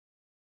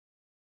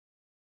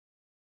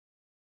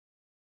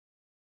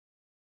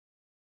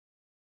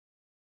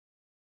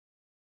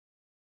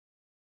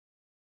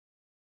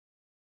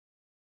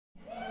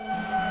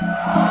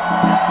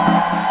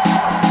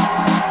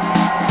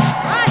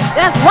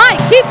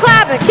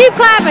clapping, keep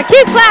clapping,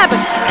 keep clapping,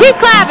 keep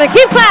clapping,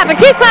 keep clapping,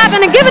 keep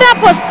clapping, and give it up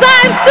for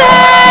Sampson!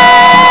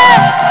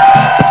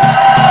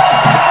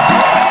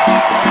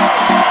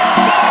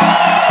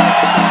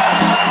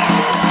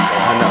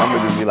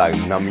 Like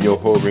num yo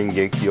ho ring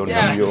yo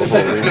num yo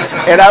ho ring.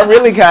 And I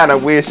really kind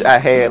of wish I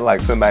had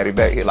like somebody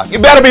back here like, you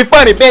better be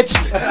funny, bitch.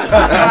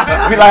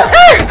 Be like,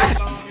 eh.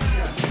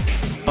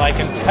 I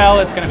can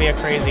tell it's gonna be a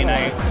crazy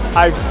night.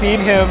 I've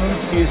seen him,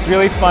 he's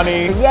really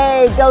funny.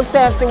 Yay, go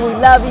Sampson, we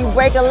love you,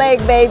 break a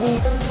leg,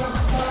 baby.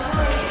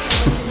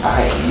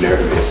 I am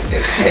nervous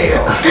as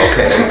hell,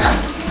 okay?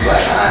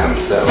 Like I am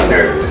so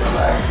nervous,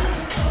 like,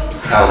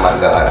 oh my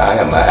God, I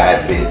am a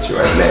hot bitch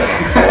right now.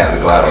 I have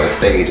to go out on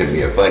stage and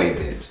be a funny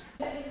bitch.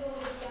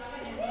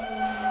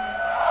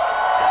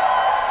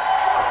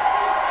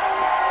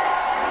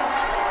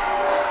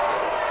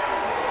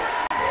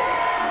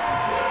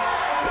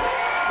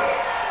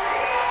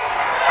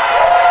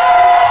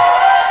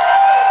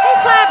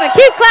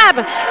 Keep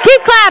clapping,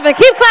 keep clapping,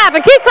 keep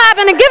clapping, keep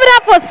clapping, and give it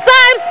up for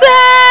Sampson!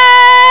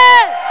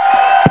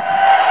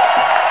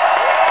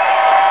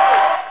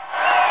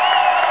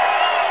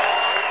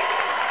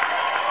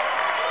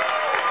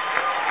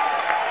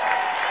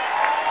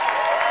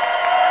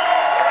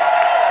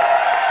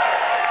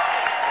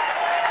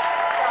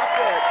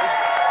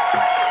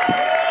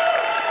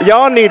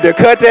 Y'all need to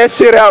cut that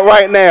shit out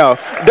right now.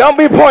 Don't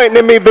be pointing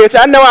at me, bitch.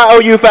 I know I owe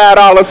you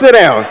 $5. Sit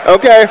down,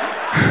 okay?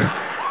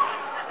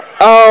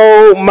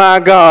 Oh my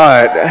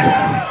God.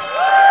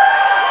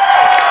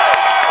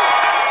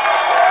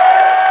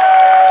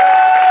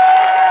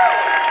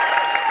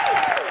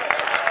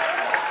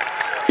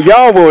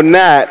 Y'all will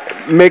not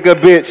make a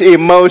bitch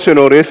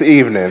emotional this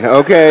evening,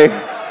 okay?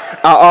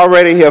 I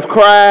already have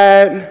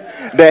cried.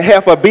 That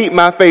heifer beat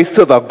my face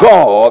to the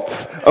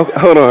gods. Okay,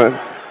 hold on.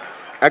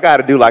 I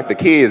gotta do like the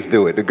kids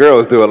do it. The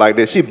girls do it like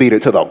this. She beat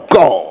it to the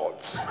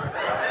gods.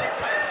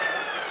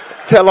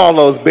 Tell all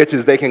those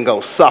bitches they can go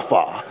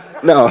suffer.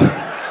 No.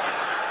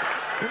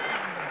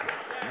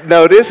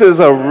 No, this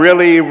is a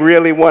really,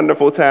 really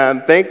wonderful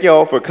time. Thank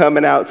y'all for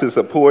coming out to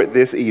support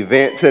this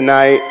event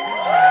tonight.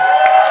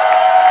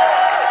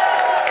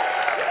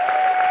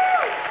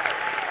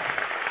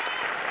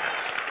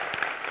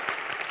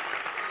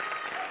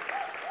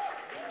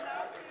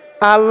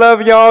 I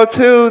love y'all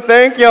too.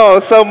 Thank y'all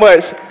so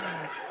much.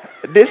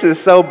 This is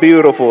so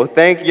beautiful.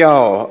 Thank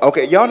y'all.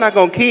 Okay, y'all not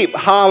gonna keep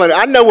hollering.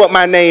 I know what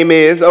my name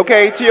is,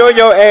 okay? Chill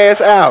your ass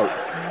out.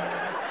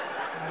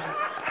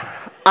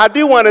 I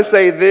do want to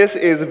say this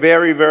is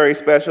very, very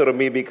special to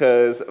me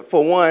because,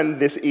 for one,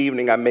 this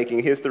evening I'm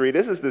making history.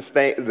 This is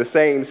the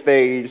same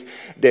stage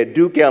that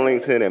Duke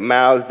Ellington and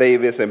Miles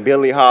Davis and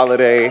Billie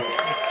Holiday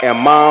and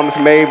Moms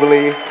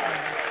Mabley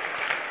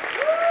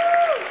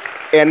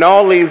and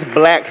all these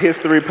black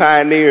history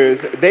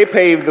pioneers, they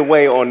paved the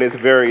way on this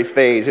very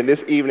stage. And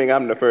this evening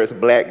I'm the first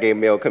black gay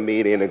male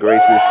comedian to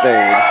grace this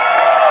stage.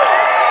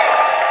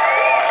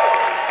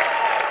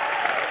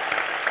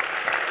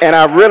 And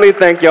I really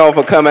thank y'all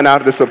for coming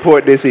out to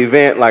support this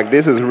event. Like,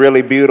 this is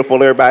really beautiful.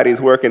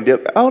 Everybody's working.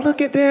 Oh, look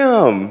at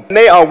them.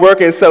 They are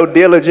working so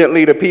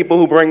diligently, the people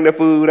who bring the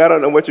food. I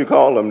don't know what you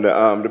call them.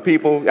 The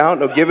people, I don't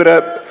know, give it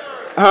up.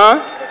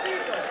 Huh?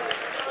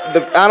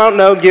 I don't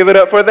know, give it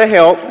up for the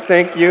help.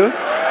 Thank you.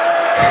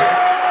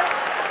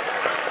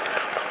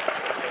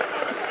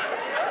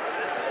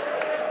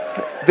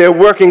 They're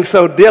working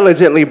so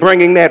diligently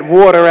bringing that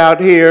water out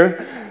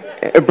here.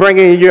 And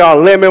bringing y'all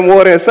lemon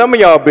water, and some of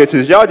y'all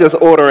bitches, y'all just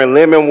ordering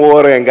lemon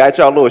water and got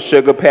y'all little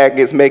sugar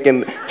packets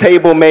making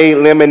table-made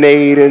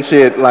lemonade and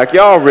shit. Like,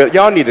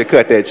 y'all need to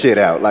cut that shit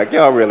out. Like,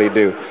 y'all really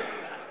do.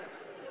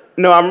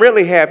 No, I'm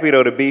really happy,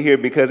 though, to be here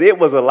because it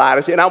was a lot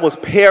of shit. And I was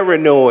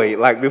paranoid,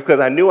 like, because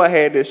I knew I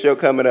had this show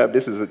coming up.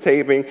 This is a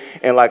taping.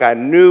 And, like, I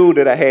knew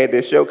that I had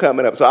this show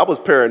coming up. So I was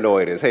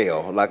paranoid as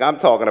hell. Like, I'm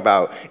talking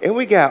about, and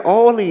we got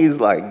all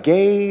these, like,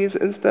 gays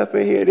and stuff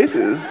in here. This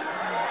is...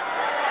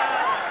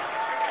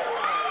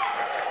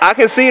 I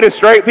can see the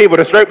straight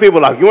people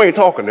like, you ain't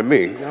talking to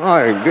me.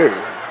 I ain't good.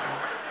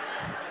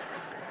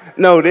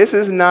 No, this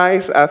is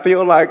nice. I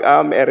feel like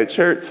I'm at a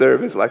church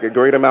service, like a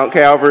Greater Mount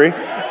Calvary.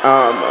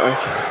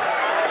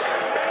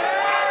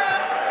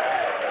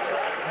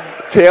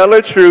 Tell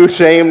the truth,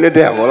 shame the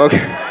devil,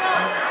 okay?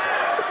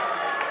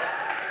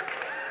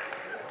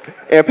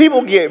 And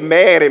people get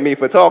mad at me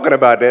for talking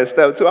about that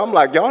stuff too. I'm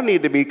like, y'all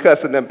need to be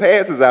cussing them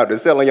pastors out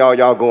that's telling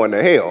y'all going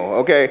to hell,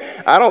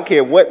 okay? I don't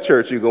care what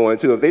church you're going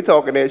to. If they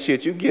talking that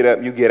shit, you get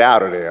up, you get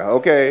out of there,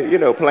 okay? You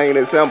know, plain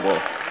and simple.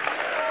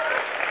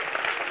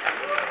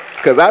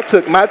 Because I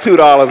took my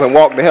 $2 and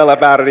walked the hell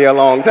up out of there a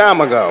long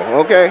time ago,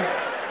 okay?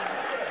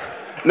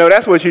 No,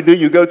 that's what you do.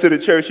 You go to the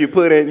church, you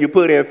put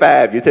in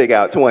 5, you take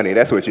out 20.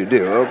 That's what you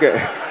do,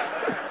 okay?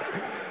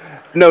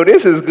 No,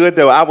 this is good,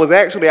 though. I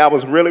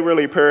was really,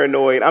 really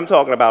paranoid. I'm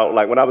talking about,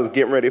 like, when I was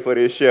getting ready for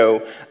this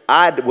show,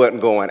 I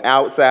wasn't going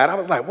outside. I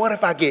was like, what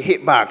if I get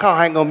hit by a car?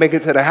 I ain't gonna make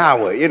it to the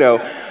highway, you know?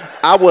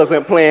 I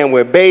wasn't playing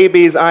with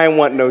babies. I ain't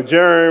want no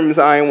germs.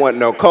 I ain't want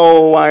no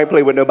cold. I ain't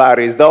play with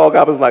nobody's dog.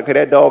 I was like, could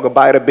that dog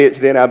bite a bitch?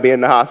 Then I'll be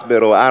in the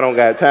hospital. I don't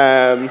got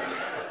time.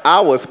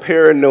 I was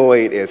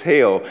paranoid as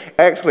hell.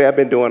 Actually, I've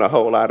been doing a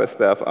whole lot of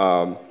stuff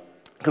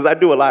because I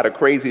do a lot of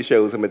crazy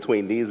shows in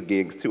between these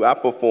gigs too. I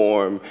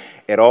perform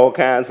at all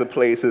kinds of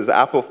places.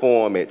 I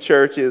perform at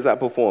churches. I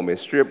perform at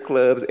strip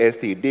clubs,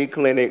 STD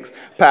clinics,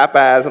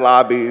 Popeyes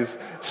lobbies,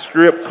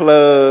 strip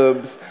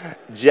clubs,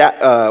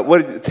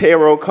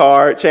 tarot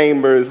card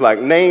chambers, like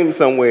name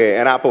somewhere,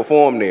 and I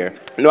perform there.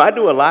 You know, I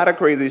do a lot of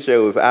crazy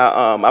shows.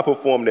 I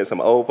performed at some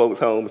old folks'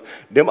 homes.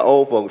 Them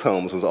old folks'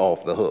 homes was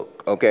off the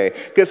hook, okay?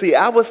 Because, see,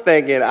 I was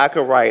thinking I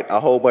could write a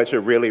whole bunch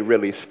of really,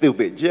 really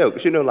stupid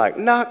jokes. You know, like,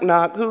 knock,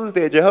 knock, who's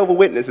there? Jehovah's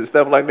Witnesses,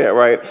 stuff like that,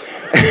 right?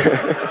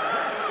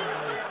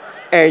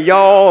 And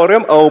y'all,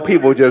 them old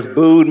people just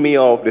booed me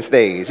off the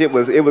stage. It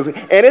was, and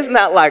it's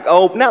not like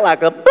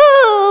a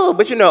boo,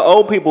 but you know,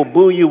 old people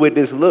boo you with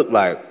this look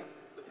like.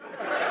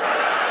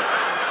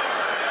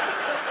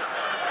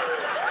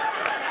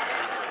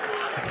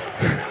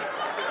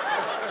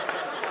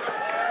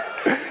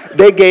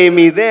 They gave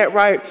me that,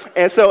 right?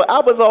 And so I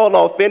was all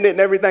offended and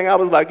everything. I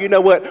was like, you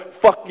know what?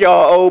 Fuck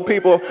y'all old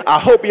people. I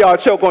hope y'all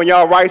choke on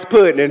y'all rice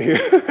pudding in here.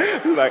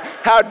 Like,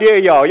 how dare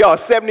y'all? Y'all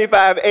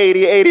 75,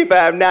 80,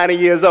 85, 90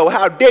 years old.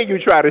 How dare you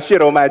try to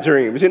shit on my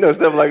dreams? You know,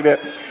 stuff like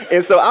that.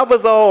 And so I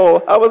was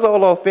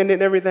all offended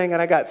and everything,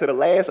 and I got to the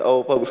last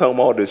old folks home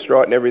all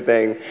distraught and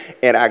everything,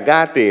 and I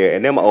got there,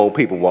 and them old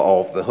people were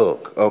off the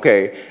hook,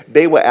 okay?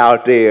 They were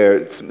out there.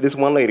 This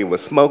one lady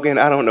was smoking.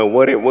 I don't know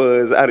what it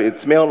was. It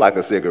smelled like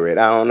a cigarette.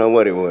 I don't know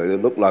what it was.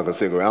 It looked like a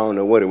cigarette. I don't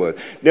know what it was.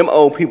 Them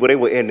old people, they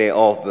were in there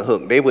off the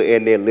hook. They were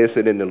in there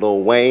listening to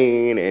Lil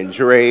Wayne and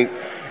Drake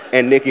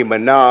and Nicki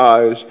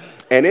Minaj.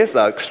 And it's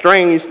a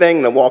strange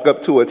thing to walk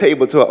up to a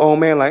table to an old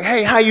man like,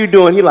 hey, how you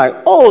doing? He like,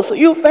 oh, so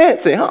you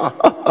fancy, huh?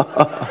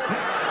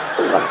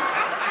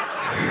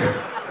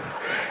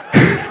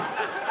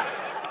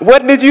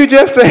 What did you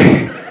just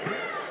say?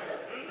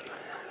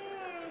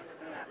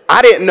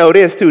 I didn't know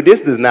this too.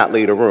 This does not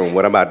leave the room,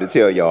 what I'm about to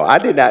tell y'all. I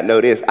did not know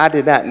this. I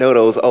did not know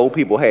those old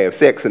people have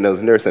sex in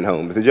those nursing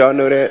homes. Did y'all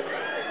know that?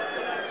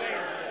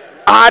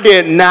 I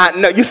did not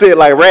know. You said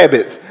like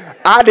rabbits.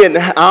 I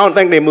don't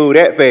think they move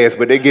that fast,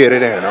 but they get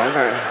it in,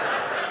 okay?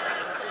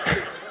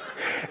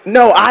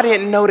 No, I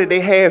didn't know that they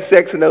have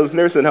sex in those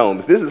nursing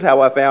homes. This is how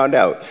I found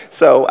out.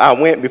 So I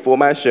went before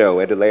my show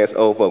at the last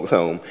old folks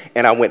home,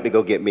 and I went to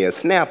go get me a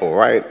Snapple,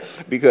 right?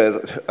 Because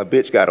a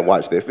bitch got to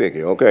watch their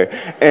figure, okay?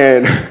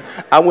 And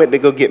I went to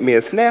go get me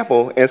a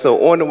Snapple, and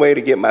so on the way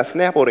to get my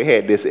Snapple, they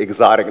had this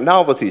exotic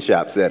novelty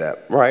shop set up,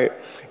 right?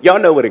 Y'all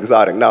know what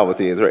exotic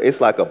novelty is, right?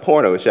 It's like a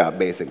porno shop,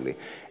 basically.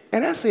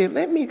 And I said,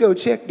 let me go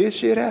check this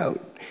shit out.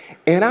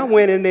 And I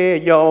went in there,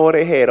 y'all,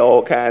 they had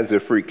all kinds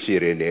of freak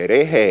shit in there.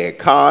 They had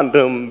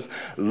condoms,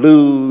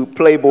 lube,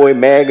 Playboy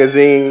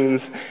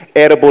magazines,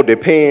 edible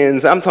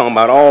Depends. I'm talking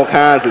about all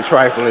kinds of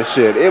trifling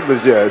shit. It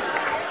was just...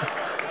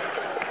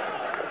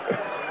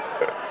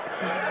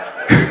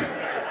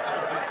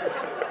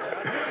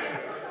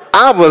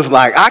 I was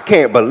like, I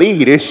can't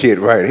believe this shit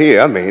right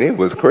here. I mean, it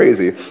was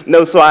crazy.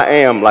 No, so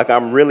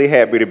I'm really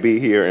happy to be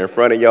here in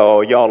front of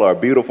y'all. Y'all are a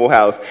beautiful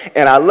house.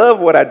 And I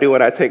love what I do,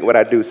 and I take what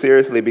I do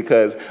seriously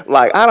because,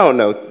 like, I don't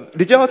know,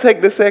 did y'all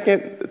take the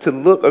second to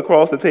look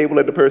across the table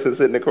at the person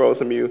sitting across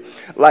from you?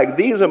 Like,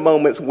 these are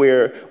moments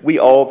where we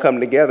all come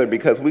together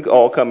because we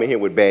all come in here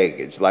with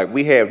baggage. Like,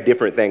 we have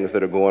different things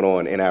that are going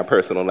on in our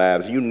personal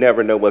lives. You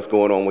never know what's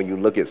going on when you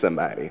look at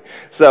somebody.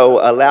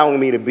 So allowing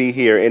me to be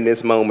here in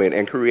this moment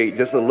and create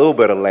just a little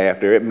bit of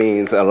laughter, it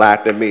means a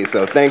lot to me.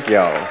 So thank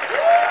y'all.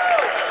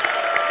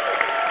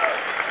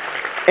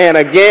 And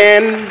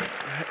again,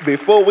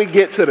 before we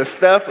get to the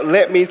stuff,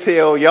 let me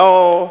tell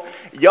y'all,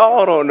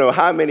 y'all don't know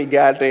how many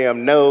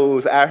goddamn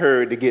no's I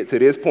heard to get to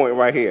this point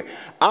right here.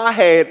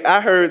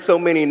 I heard so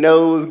many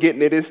no's getting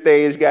to this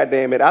stage,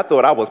 goddamn it, I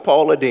thought I was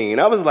Paula Deen.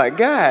 I was like,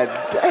 God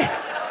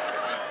damn.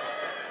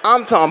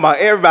 I'm talking about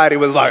everybody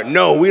was like,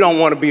 no, we don't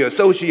want to be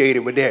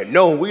associated with that.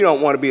 No, we don't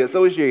want to be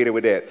associated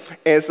with that.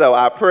 And so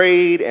I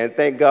prayed, and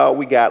thank God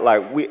we got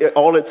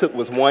all it took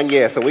was one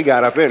yes, and we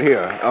got up in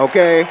here,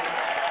 okay?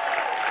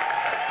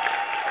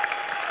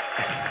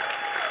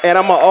 And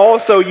I'm going to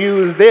also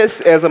use this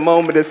as a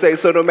moment to say,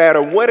 so no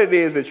matter what it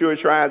is that you're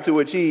trying to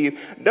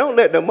achieve, don't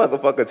let the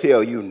motherfucker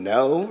tell you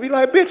no. Be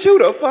like, bitch, who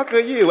the fuck are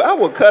you? I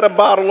will cut a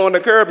bottle on the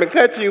curb and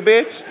cut you,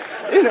 bitch.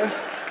 You know,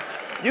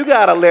 you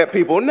got to let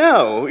people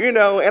know, you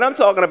know. And I'm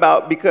talking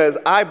about because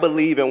I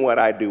believe in what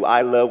I do.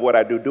 I love what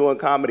I do. Doing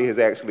comedy has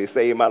actually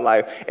saved my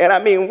life. And I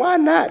mean, why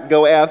not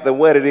go after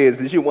what it is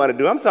that you want to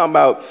do? I'm talking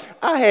about,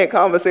 I had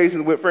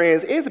conversations with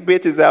friends. It's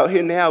bitches out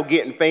here now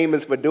getting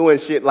famous for doing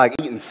shit like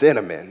eating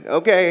cinnamon,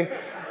 okay?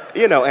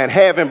 You know, and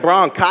having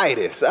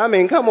bronchitis. I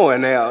mean, come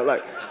on now.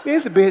 Like,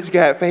 this bitch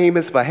got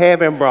famous for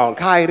having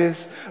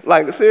bronchitis.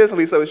 Like,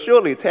 seriously, so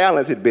surely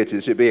talented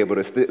bitches should be able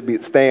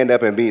to stand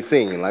up and be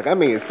seen. Like, I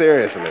mean,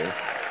 seriously.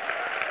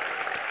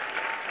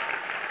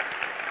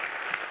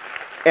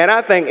 And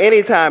I think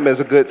any time is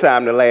a good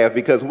time to laugh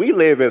because we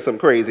live in some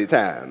crazy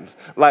times.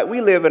 Like,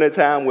 we live in a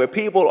time where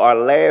people are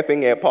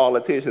laughing at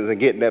politicians and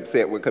getting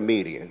upset with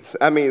comedians.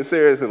 I mean,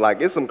 seriously,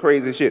 like, it's some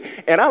crazy shit.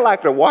 And I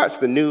like to watch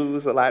the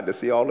news. I like to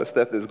see all the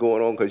stuff that's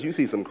going on because you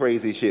see some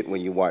crazy shit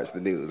when you watch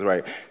the news,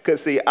 right?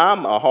 Because, see,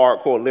 I'm a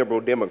hardcore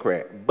liberal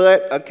Democrat,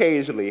 but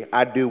occasionally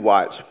I do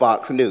watch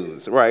Fox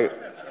News, right?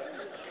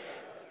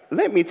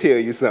 Let me tell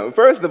you something.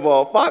 First of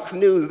all, Fox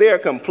News, they're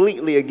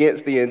completely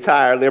against the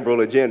entire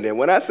liberal agenda. And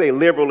when I say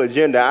liberal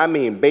agenda, I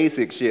mean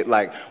basic shit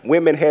like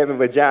women having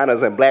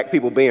vaginas and black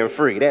people being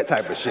free, that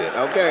type of shit,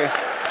 okay?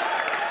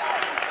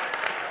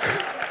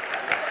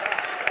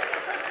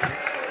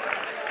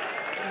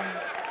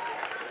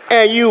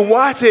 And you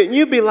watch it and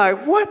you be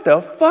like, what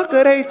the fuck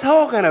are they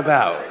talking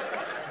about?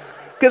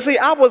 Because, see,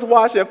 I was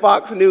watching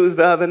Fox News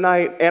the other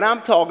night, and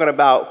I'm talking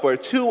about for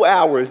 2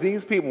 hours,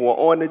 these people were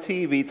on the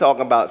TV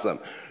talking about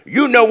something.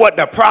 You know what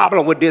the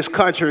problem with this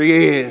country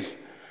is?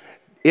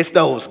 It's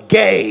those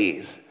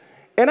gays.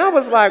 And I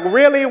was like,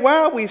 really? Why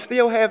are we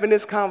still having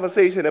this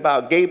conversation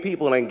about gay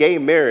people and gay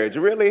marriage?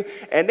 Really?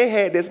 And they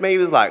had this man, he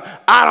was like,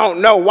 I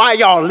don't know why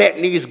y'all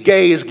letting these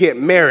gays get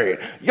married.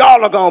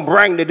 Y'all are going to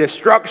bring the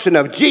destruction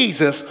of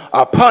Jesus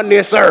upon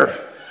this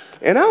earth.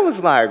 And I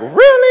was like,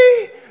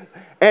 really?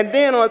 And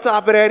then on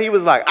top of that, he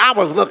was like, I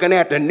was looking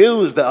at the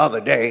news the other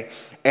day,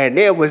 and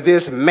there was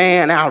this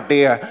man out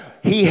there,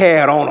 he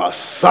had on a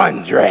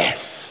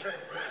sundress.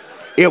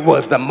 It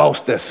was the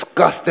most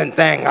disgusting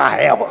thing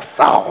I ever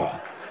saw.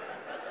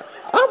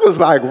 I was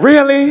like,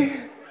 really?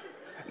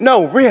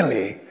 No,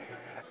 really?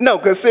 No,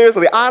 because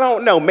seriously, I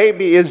don't know.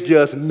 Maybe it's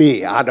just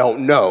me. I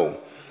don't know.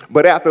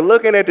 But after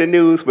looking at the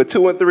news for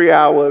 2 and 3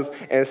 hours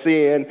and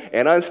seeing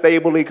an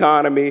unstable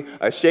economy,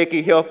 a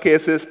shaky healthcare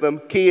system,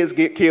 kids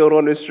get killed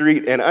on the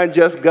street, an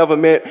unjust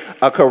government,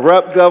 a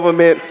corrupt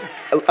government,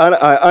 an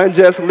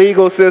unjust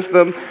legal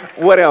system,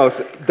 what else?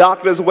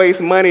 Doctors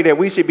waste money that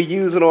we should be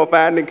using on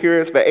finding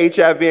cures for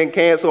HIV and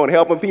cancer, and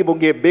helping people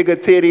get bigger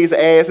titties,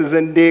 asses,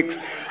 and dicks,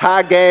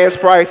 high gas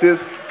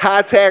prices,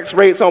 high tax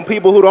rates on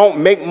people who don't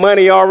make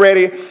money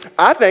already.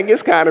 I think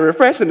it's kind of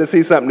refreshing to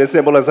see something as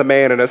simple as a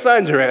man in a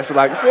sundress.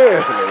 Like,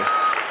 seriously.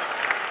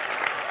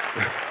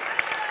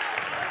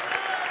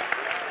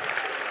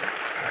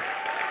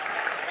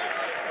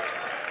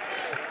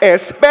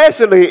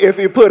 Especially if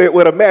you put it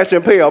with a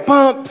matching pair of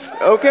pumps,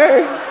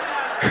 okay?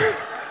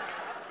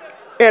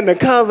 And the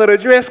color of the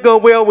dress go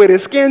well with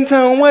his skin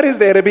tone. What is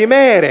there to be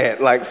mad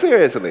at? Like,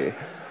 seriously.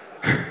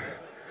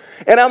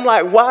 And I'm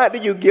like, why do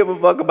you give a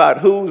fuck about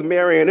who's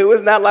marrying who?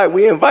 It's not like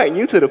we inviting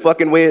you to the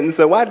fucking wedding,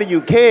 so why do you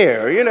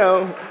care, you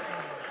know?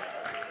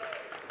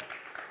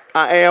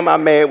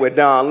 I'm mad with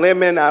Don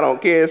Lemon. I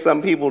don't care.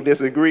 Some people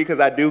disagree because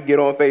I do get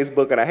on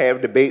Facebook and I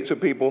have debates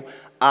with people.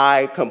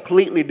 I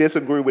completely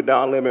disagree with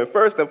Don Lemon,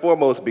 first and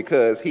foremost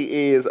because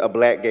he is a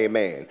black gay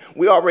man.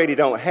 We already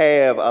don't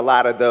have a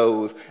lot of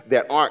those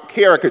that aren't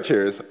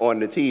caricatures on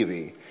the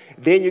TV.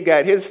 Then you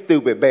got his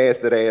stupid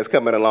bastard ass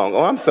coming along.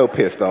 Oh, I'm so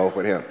pissed off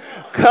with him.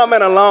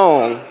 Coming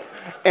along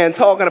and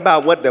talking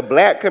about what the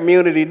black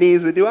community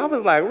needs to do. I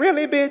was like,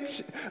 really,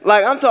 bitch?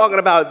 Like, I'm talking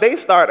about they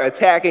start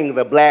attacking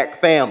the black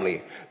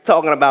family,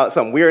 talking about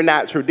some we're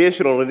not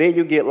traditional, and then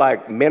you get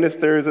like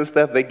ministers and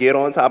stuff, they get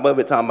on top of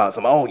it talking about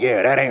some, oh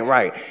yeah, that ain't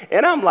right.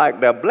 And I'm like,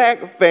 the black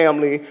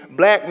family,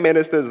 black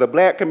ministers, the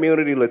black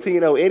community,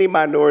 Latino, any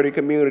minority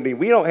community,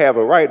 we don't have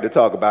a right to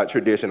talk about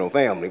traditional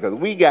family because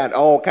we got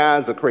all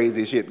kinds of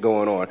crazy shit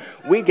going on.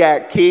 We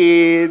got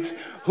kids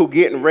who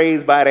getting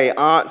raised by their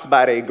aunts,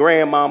 by their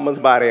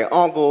grandmamas, by their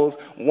uncles,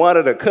 one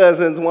of the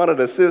cousins, one of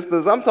the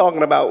sisters. I'm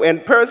talking about,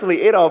 and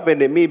personally it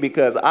offended me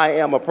because I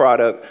am a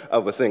product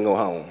of a single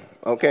home.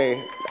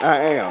 Okay, I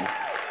am.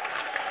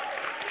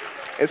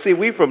 And see,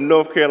 we from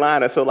North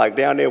Carolina, so like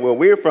down there where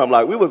we're from,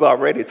 like we was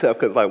already tough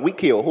because like we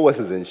kill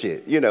horses and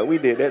shit. You know, we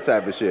did that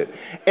type of shit.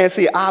 And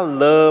see, I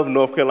love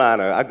North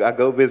Carolina. I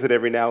go visit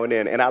every now and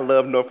then, and I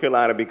love North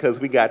Carolina because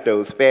we got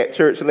those fat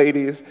church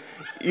ladies,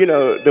 you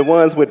know, the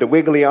ones with the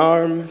wiggly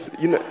arms,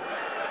 you know.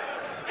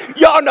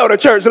 Y'all know the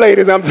church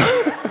ladies I'm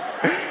talking.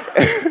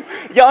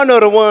 Y'all know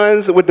the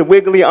ones with the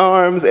wiggly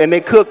arms and they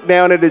cook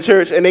down at the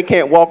church and they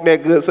can't walk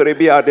that good, so they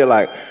be out there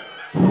like,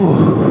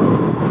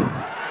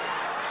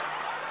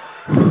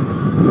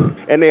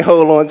 and they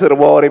hold on to the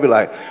wall, they be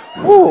like,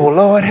 oh,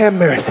 Lord have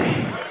mercy.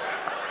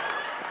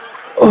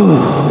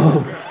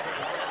 Ooh.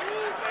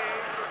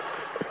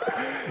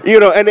 You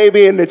know, and they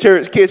be in the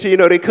church kitchen, you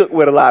know, they cook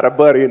with a lot of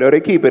butter, you know,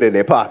 they keep it in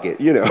their pocket,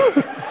 you know.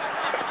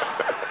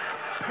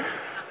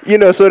 You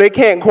know, so they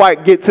can't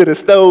quite get to the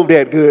stove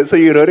that good, so,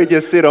 you know, they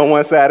just sit on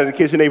one side of the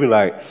kitchen, they be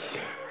like,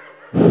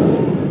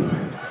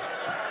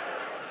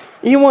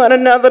 you want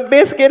another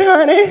biscuit,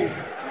 honey?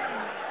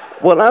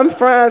 Well, I'm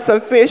frying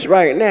some fish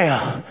right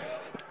now.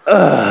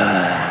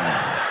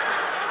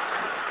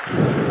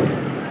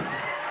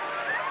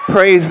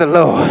 Praise the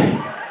Lord.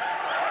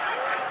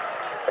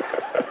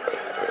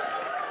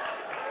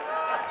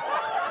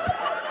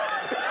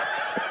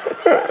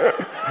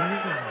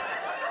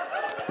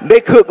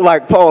 They cook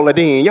like Paula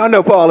Deen. Y'all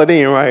know Paula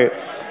Deen, right?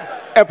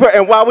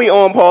 And while we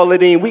on Paula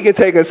Deen, we can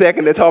take a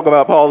second to talk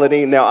about Paula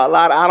Deen. Now, a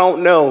lot I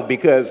don't know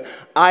because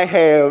I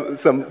have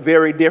some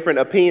very different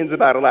opinions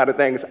about a lot of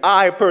things.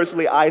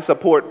 I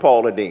support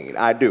Paula Deen.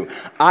 I do.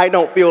 I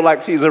don't feel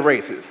like she's a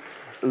racist.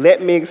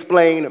 Let me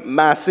explain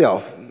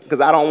myself,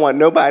 because I don't want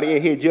nobody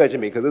in here judging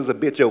me, because there's a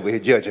bitch over here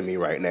judging me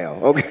right now,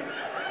 okay?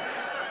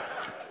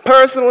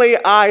 Personally,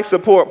 I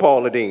support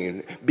Paula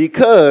Deen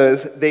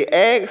because they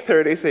asked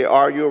her, they said,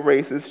 are you a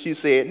racist? She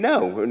said,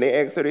 no. When they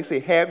asked her, they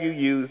said, have you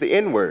used the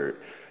N-word?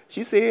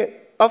 She said,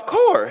 of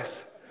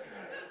course.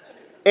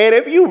 And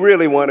if you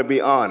really want to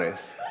be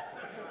honest,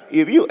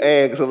 if you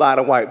ask a lot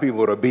of white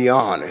people to be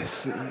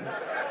honest,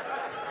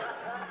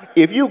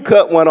 if you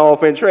cut one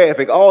off in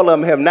traffic, all of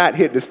them have not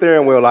hit the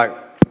steering wheel like,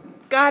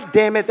 God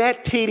damn it,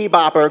 that titty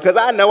bopper, because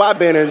I know I've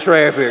been in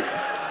traffic.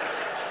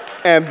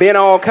 And been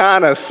all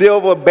kind of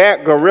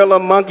silverback gorilla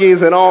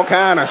monkeys and all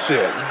kind of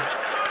shit.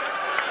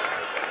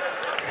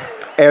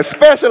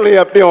 Especially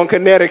up there on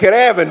Connecticut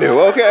Avenue,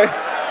 okay?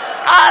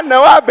 I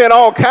know I've been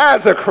all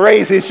kinds of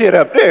crazy shit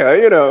up there,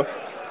 you know.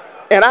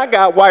 And I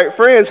got white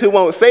friends who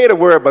won't say the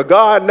word, but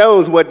God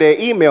knows what their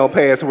email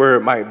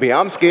password might be.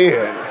 I'm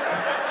scared.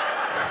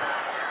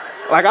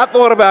 Like, I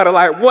thought about it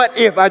like, what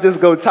if I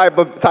just go type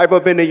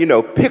up in there, you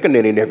know,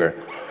 pickaninny nigger.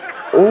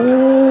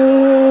 Ooh.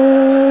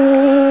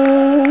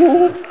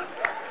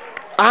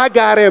 I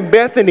got in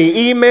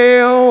Bethany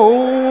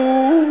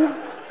email.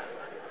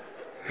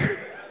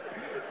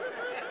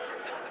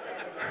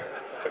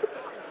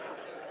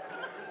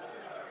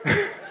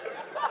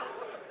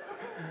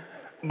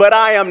 But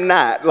I am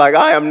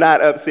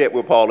not upset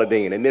with Paula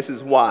Deen, and this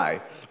is why,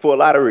 for a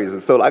lot of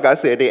reasons. So like I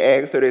said, they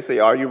asked her, they say,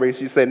 are you racist?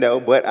 She said, no,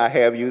 but I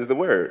have used the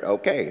word.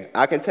 Okay,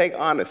 I can take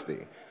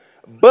honesty.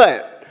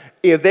 But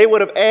if they would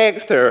have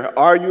asked her,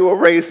 are you a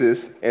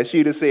racist? And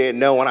she'd have said,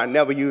 no, and I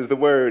never used the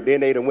word,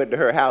 then they'd have went to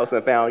her house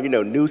and found, you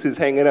know, nooses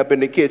hanging up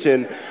in the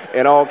kitchen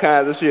and all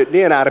kinds of shit,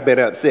 then I'd have been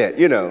upset,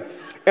 you know.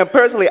 And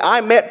personally,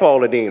 I met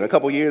Paula Deen. A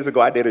couple years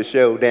ago, I did a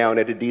show down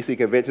at the DC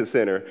Convention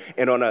Center,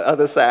 and on the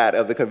other side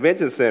of the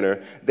convention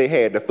center, they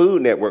had the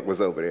Food Network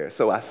was over there.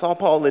 So I saw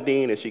Paula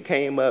Deen, and she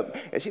came up,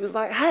 and she was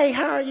like, hey,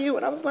 how are you?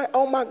 And I was like,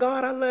 oh my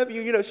God, I love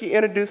you. You know, she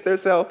introduced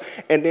herself,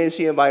 and then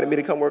she invited me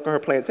to come work on her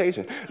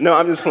plantation. No,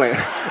 I'm just playing.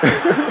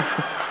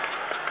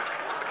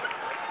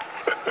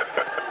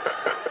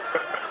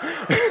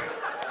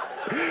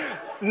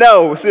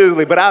 No,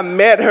 seriously, but I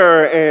met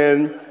her,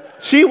 and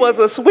she was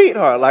a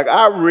sweetheart. Like,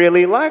 I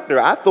really liked her.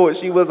 I thought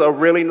she was a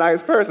really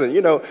nice person,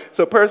 you know.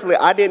 So personally,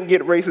 I didn't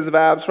get racist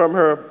vibes from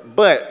her,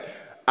 but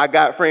I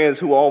got friends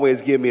who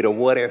always give me the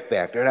what if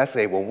factor. And I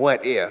say, well,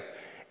 what if?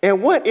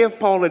 And what if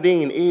Paula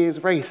Deen is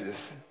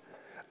racist?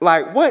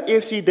 Like, what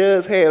if she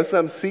does have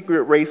some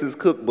secret racist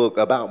cookbook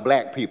about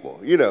black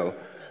people, you know,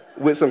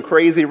 with some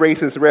crazy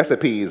racist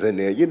recipes in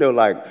there, you know,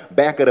 like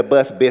back of the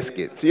bus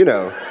biscuits, you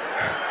know.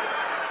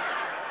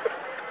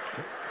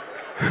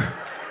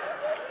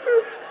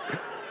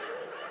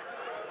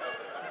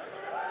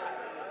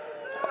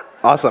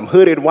 Or some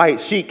hooded white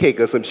sheet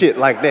cake or some shit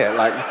like that.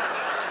 Like,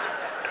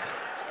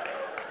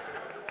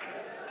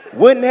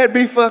 wouldn't that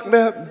be fucked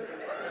up?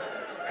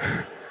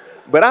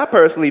 But I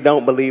personally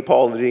don't believe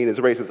Paula Deen is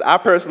racist. I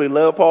personally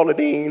love Paula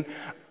Deen.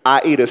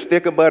 I eat a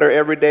stick of butter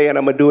every day, and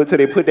I'm gonna do it till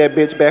they put that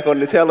bitch back on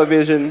the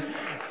television.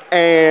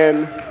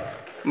 And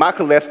my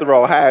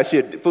cholesterol high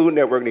shit, Food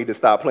Network need to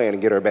stop playing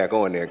and get her back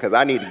on there, because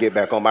I need to get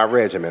back on my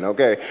regimen,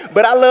 okay?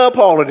 But I love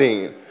Paula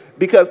Deen.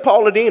 Because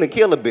Paula Deen a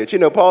killer bitch. You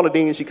know, Paula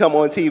Deen, she come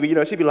on TV, you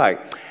know, she be like,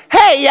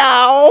 hey,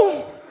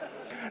 y'all.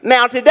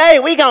 Now, today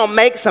we gonna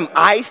make some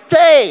iced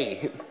tea.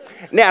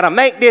 Now, to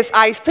make this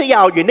iced tea,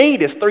 all you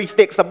need is 3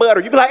 sticks of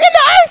butter. You be like, in the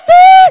iced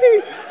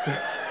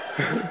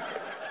tea!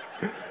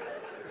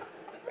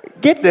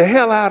 Get the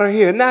hell out of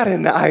here, not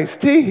in the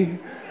iced tea.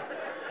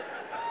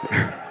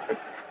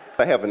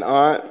 I have an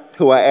aunt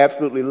who I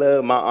absolutely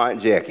love, my Aunt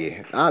Jackie.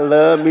 I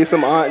love me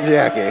some Aunt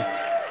Jackie.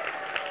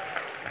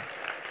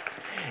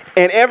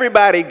 And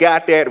everybody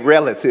got that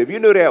relative. You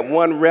know that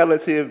one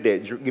relative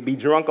that could be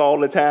drunk all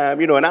the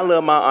time? You know, and I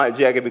love my Aunt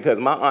Jackie because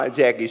my Aunt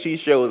Jackie, she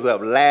shows up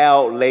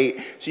loud,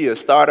 late. She'll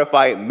start a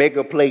fight, make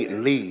a plate,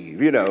 and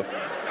leave, you know.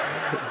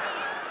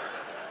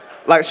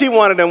 Like, she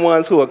one of them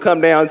ones who will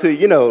come down to,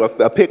 you know,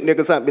 a picnic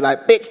or something, be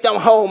like, bitch,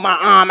 don't hold my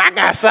arm, I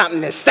got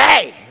something to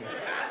say.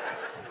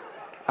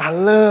 I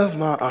love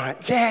my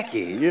Aunt Jackie,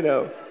 you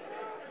know.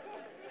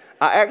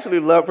 I actually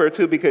love her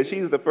too because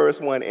she's the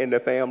first one in the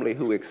family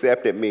who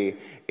accepted me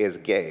as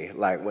gay.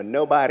 Like, when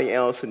nobody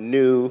else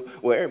knew,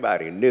 well,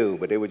 everybody knew,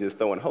 but they were just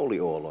throwing holy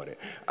oil on it.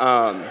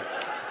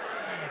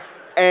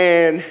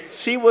 And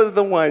she was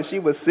the one, she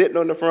was sitting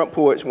on the front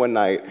porch one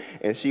night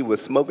and she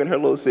was smoking her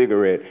little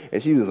cigarette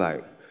and she was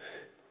like,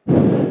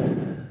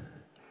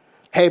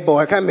 hey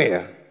boy, come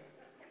here.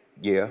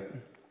 Yeah.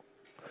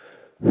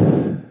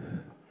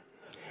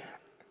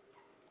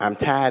 I'm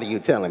tired of you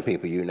telling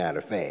people you're not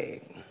a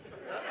fag.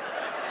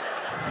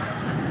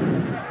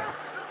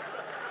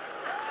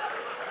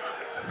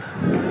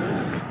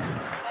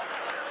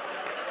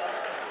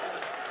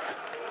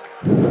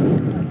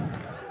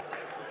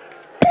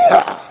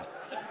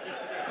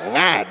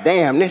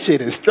 damn, this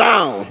shit is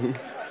strong.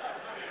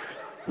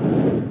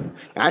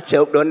 I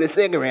choked on the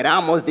cigarette. I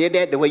almost did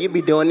that the way you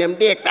be doing them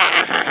dicks.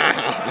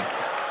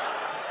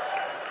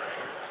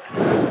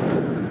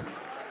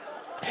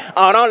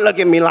 Oh, don't look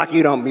at me like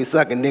you don't be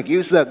sucking dick.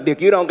 You suck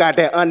dick. You don't got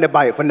that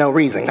underbite for no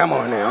reason. Come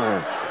on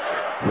now.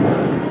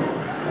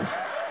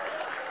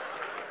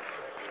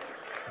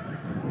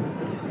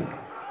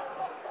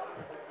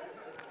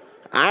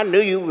 I knew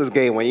you was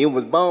gay when you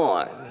was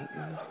born.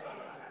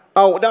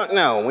 Oh, don't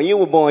know. When you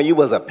were born, you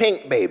was a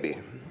pink baby.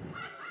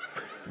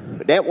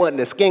 But that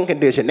wasn't a skin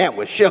condition. That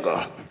was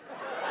sugar.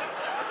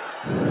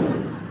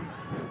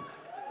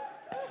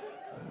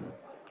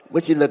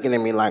 What you looking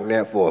at me like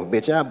that for?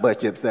 Bitch, I'll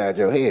bust you upside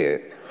your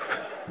head.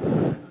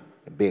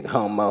 Big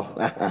homo.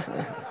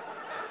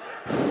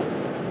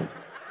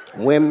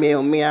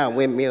 Windmill me, I'll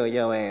windmill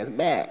your ass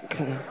back.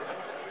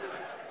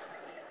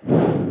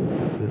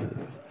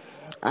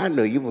 I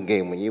knew you were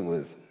gay when you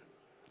was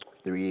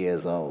 3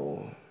 years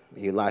old.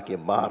 You like your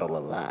bottle a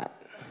lot.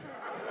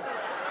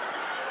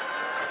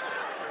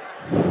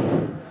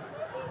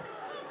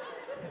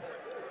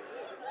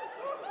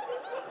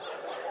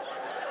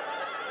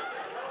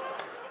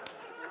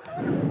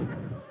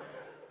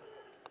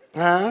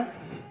 Huh?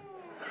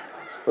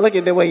 Look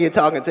at the way you're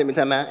talking to me,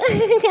 talking about,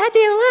 got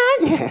you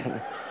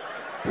what?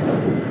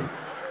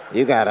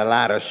 You got a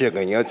lot of sugar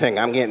in your tank.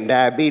 I'm getting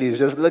diabetes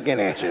just looking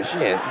at you,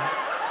 shit.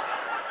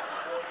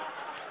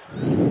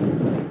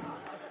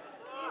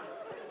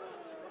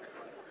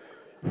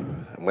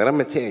 But I'm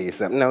gonna tell you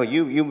something. No,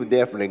 you were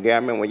definitely gay. I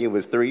remember when you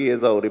was 3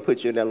 years old, they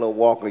put you in that little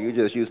walker. You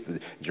just used to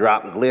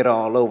drop glitter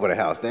all over the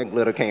house. That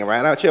glitter came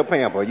right out your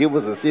pamper. You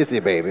was a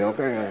sissy baby,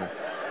 okay?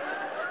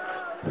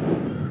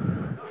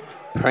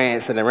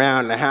 Prancing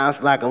around the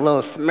house like a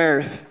little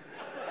smurf.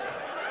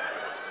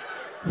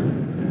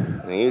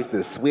 And you used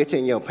to switch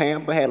in your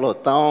pamper, had a little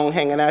thong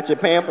hanging out your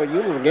pamper.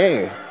 You was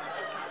gay.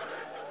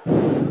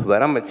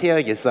 But I'm gonna tell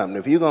you something.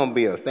 If you're gonna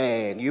be a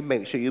fag, you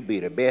make sure you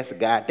be the best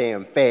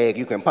goddamn fag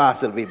you can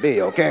possibly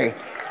be, okay?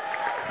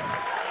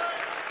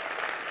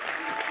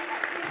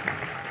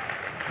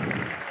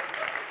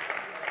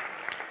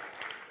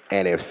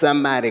 And if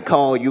somebody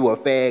call you a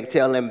fag,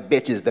 tell them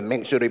bitches to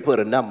make sure they put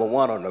a number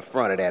 1 on the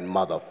front of that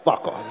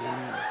motherfucker.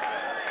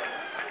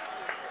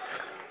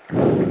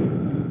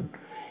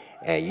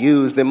 And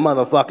use them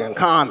motherfucking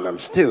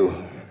condoms, too,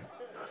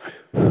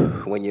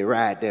 when you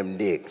ride them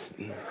dicks.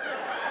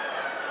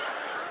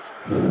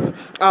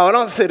 Oh,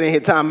 don't sit in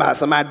here talking about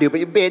somebody do, but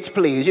you bitch,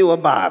 please, you a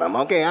bottom,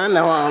 okay? I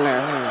know all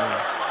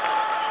that.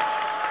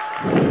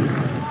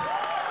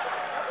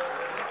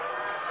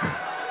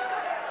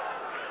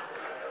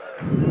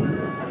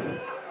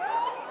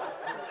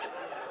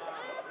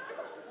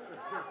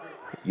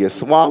 You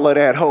swallow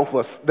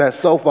that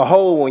sofa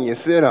whole when you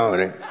sit on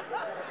it.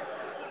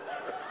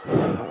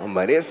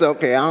 But it's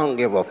okay, I don't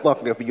give a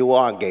fuck if you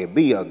are gay.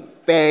 Be a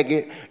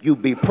faggot, you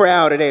be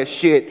proud of that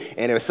shit,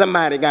 and if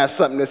somebody got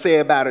something to say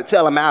about it,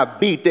 tell them I'll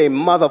beat their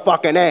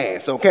motherfucking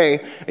ass, okay?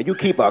 And you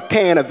keep a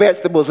can of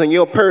vegetables in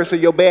your purse or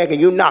your bag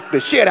and you knock the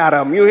shit out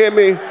of them, you hear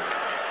me?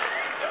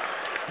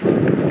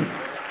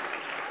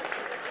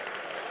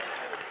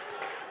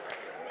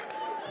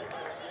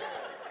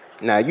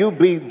 Now, you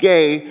be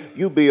gay,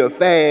 you be a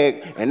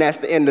fag, and that's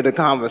the end of the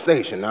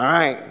conversation, all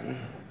right?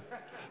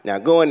 Now,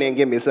 go in there and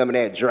give me some of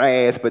that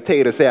dry-ass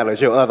potato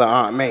salad your other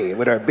aunt made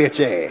with her bitch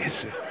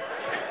ass.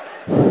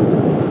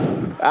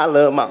 I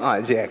love my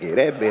Aunt Jackie.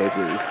 That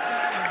bitch is...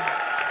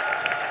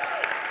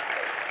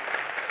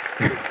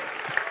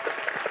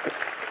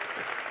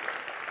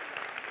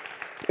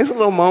 It's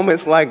little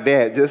moments like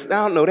that, just,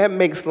 I don't know, that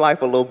makes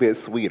life a little bit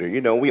sweeter. You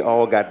know, we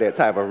all got that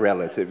type of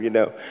relative, you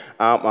know.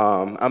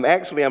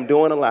 I'm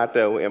doing a lot,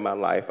 though, in my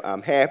life.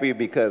 I'm happy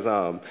because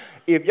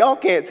if y'all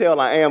can't tell,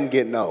 I am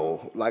getting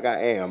old, like I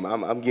am.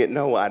 I'm getting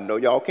old. I know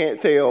y'all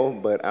can't tell,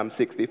 but I'm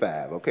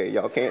 65, okay?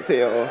 Y'all can't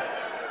tell,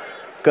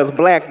 because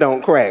black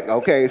don't crack,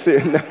 okay?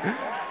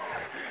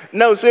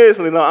 No,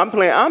 seriously, no,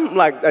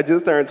 I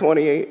just turned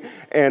 28,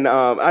 and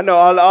I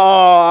know,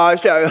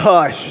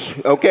 hush,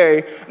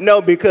 okay?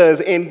 No,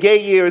 because in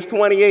gay years,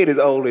 28 is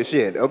old as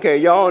shit, okay?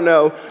 Y'all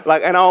know,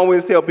 like, and I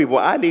always tell people,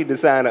 I need to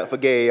sign up for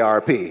Gay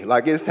ARP,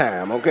 like, it's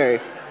time,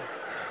 okay?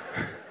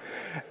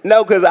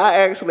 No, because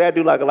I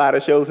do like a lot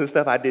of shows and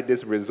stuff. I did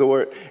this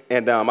resort,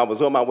 and I was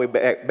on my way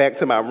back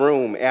to my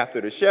room after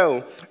the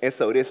show, and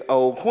so this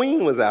old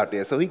queen was out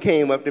there. So he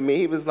came up to me.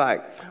 He was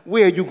like,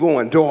 "Where are you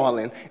going,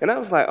 darling?" And I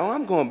was like, "Oh,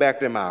 I'm going back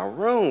to my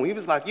room." He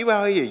was like, "You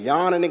out here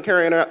yawning and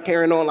carrying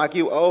on like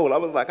you old." I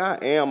was like, "I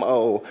am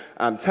old.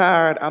 I'm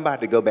tired. I'm about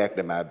to go back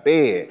to my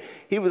bed."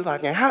 He was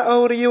like, "And how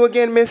old are you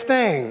again, Miss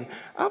Thing?"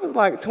 I was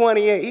like,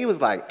 28. He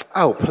was like,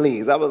 "Oh,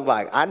 please." I was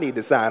like, "I need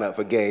to sign up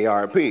for Gay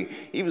ARP."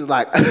 He was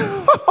like,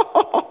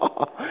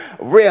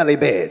 "Really,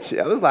 bitch?"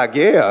 I was like,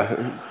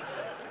 "Yeah."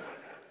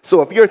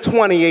 So if you're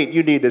 28,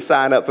 you need to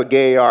sign up for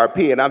Gay ARP,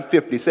 and I'm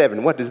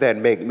 57. What does that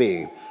make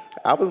me?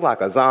 I was like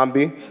a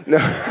zombie.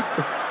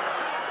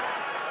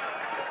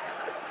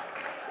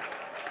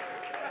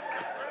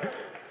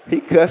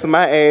 He cussed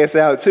my ass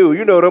out, too.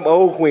 You know them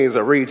old queens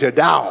will read you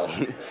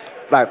down.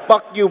 It's like,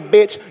 fuck you,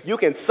 bitch. You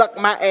can suck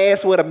my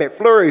ass with a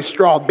McFlurry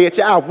straw, bitch.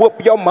 I'll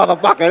whoop your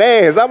motherfucking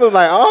ass. I was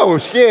like, oh,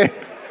 shit.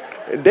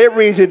 They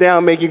read you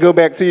down, make you go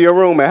back to your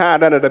room and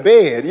hide under the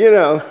bed, you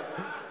know.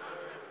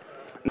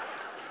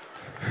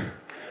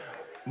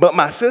 But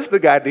my sister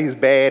got these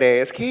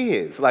badass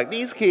kids. Like,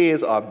 these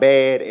kids are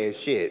bad as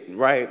shit,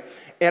 right?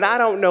 And I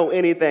don't know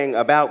anything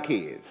about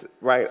kids,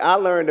 right? I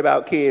learned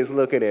about kids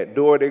looking at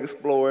Dora the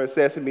Explorer,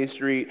 Sesame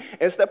Street,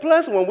 and stuff.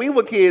 Plus, when we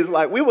were kids,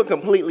 like, we were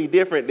completely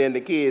different than the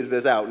kids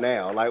that's out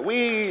now. Like,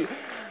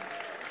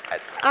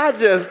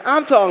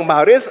 I'm talking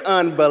about, it's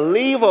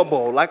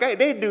unbelievable. Like,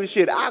 they do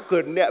shit I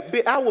could never,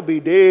 I would be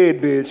dead,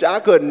 bitch.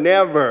 I could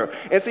never.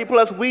 And see,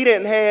 plus, we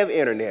didn't have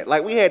internet.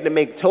 Like, we had to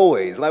make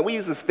toys. Like, we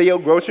used to steal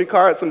grocery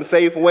carts from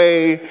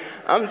Safeway.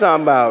 I'm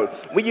talking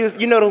about, we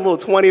used, you know those little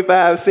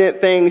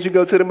 25-cent things, you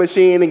go to the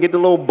machine and get the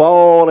little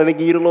ball and they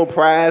give you the little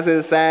prize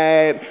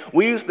inside.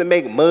 We used to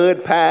make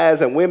mud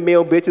pies and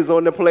windmill bitches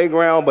on the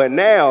playground, but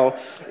now,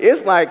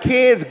 it's like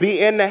kids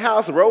be in the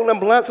house rolling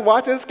blunts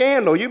watching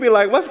Scandal. You be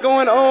like, what's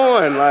going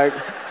on? Like,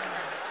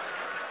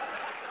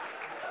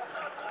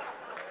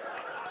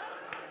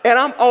 and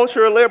I'm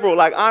ultra liberal.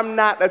 Like, I'm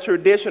not a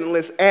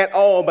traditionalist at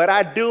all, but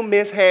I do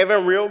miss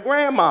having real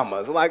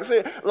grandmamas. Like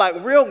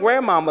real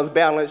grandmamas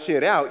balance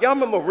shit out. Y'all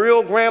remember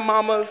real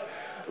grandmamas?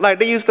 Like,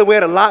 they used to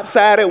wear the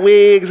lopsided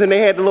wigs and they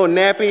had the little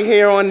nappy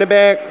hair on the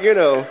back, you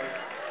know.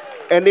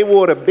 And they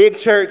wore the big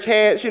church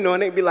hats, you know,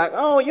 and they'd be like,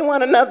 oh, you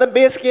want another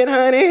biscuit,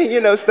 honey?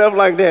 You know, stuff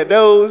like that.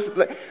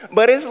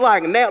 But it's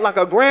like now, like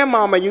a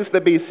grandmama used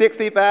to be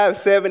 65,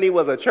 70,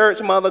 was a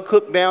church mother,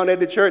 cooked down at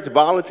the church,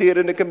 volunteered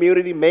in the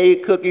community,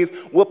 made cookies,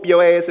 whoop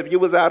your ass if you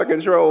was out of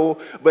control.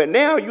 But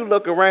now you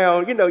look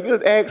around, you know, you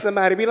just ask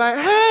somebody, be like,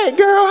 hey,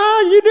 girl,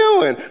 how you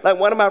doing? Like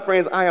one of my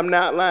friends, I am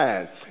not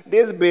lying.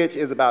 This bitch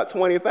is about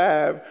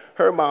 25.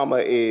 Her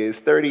mama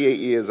is 38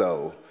 years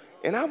old.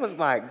 And I was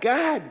like,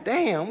 God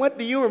damn, what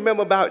do you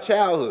remember about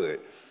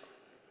childhood?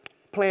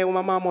 Playing with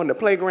my mom on the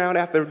playground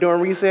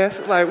during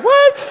recess? Like,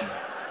 what?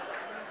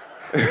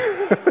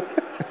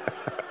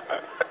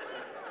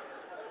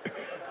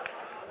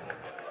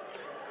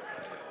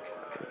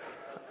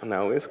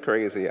 No, it's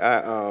crazy.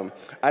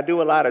 I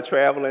do a lot of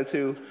traveling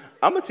too.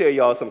 I'm gonna tell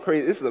y'all some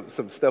crazy, this is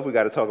some stuff we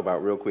gotta talk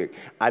about real quick.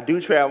 I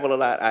do travel a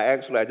lot. I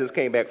just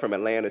came back from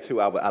Atlanta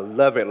too. I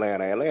love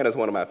Atlanta. Atlanta's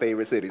one of my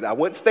favorite cities. I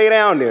wouldn't stay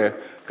down there,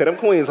 because them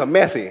queens are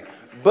messy.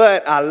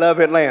 But I love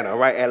Atlanta,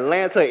 right?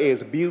 Atlanta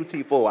is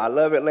beautiful. I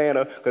love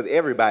Atlanta because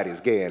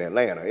everybody's gay in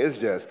Atlanta. It's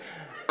just,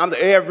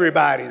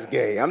 everybody's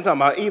gay. I'm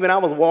talking about, even I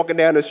was walking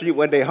down the street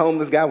one day,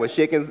 homeless guy was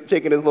shaking his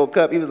little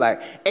cup. He was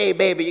like, hey,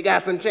 baby, you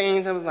got some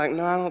change? I was like,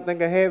 no, I don't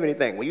think I have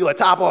anything. Well, you a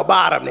top or a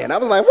bottom then? I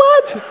was like,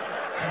 what?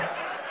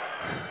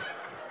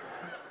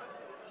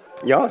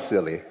 Y'all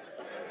silly.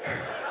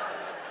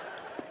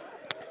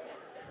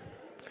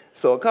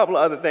 So a couple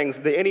of other things.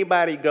 Did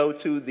anybody go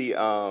to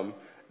the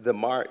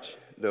march,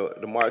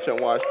 the March on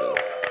Washington?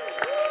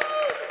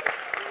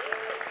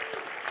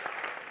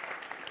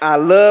 I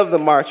love the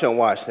March on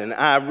Washington.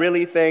 I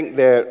really think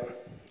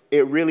that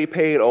it really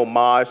paid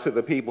homage to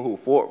the people who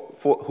fought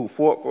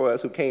for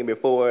us, who came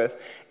before us,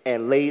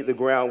 and laid the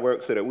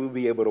groundwork so that we'll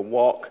be able to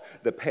walk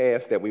the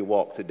paths that we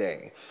walk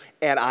today.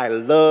 And I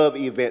love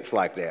events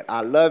like that.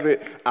 I love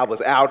it. I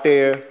was out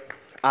there.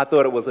 I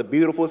thought it was a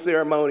beautiful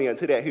ceremony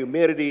until that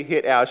humidity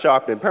hit Al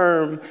Sharpton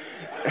perm.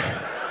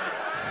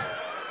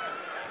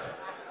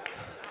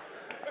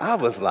 I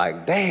was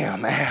like,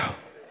 damn, Al.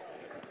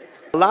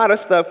 A lot of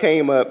stuff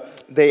came up.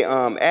 They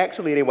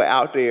were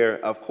out there.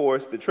 Of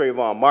course, the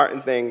Trayvon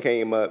Martin thing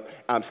came up.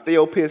 I'm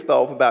still pissed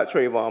off about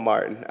Trayvon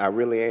Martin. I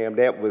really am.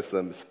 That was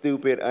some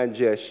stupid,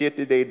 unjust shit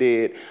that they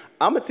did.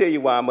 I'm gonna tell you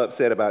why I'm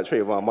upset about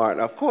Trayvon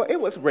Martin. Of course, it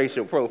was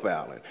racial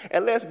profiling.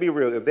 And let's be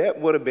real, if that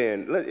would have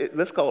been,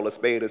 let's call a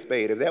spade a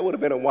spade. If that would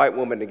have been a white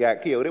woman that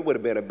got killed, it would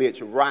have been a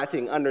bitch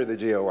rotting under the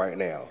jail right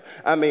now.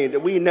 I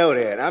mean, we know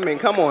that. I mean,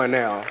 come on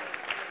now.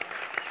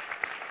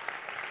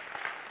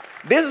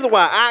 This is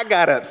why I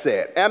got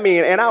upset. I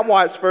mean, and I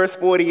watched First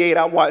 48,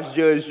 I watched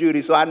Judge Judy,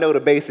 so I know the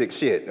basic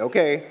shit,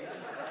 okay?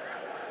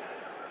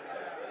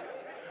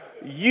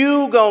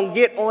 You gonna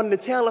get on the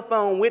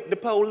telephone with the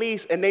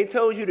police and they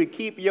told you to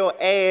keep your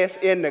ass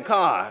in the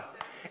car,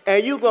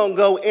 and you gonna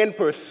go in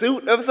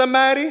pursuit of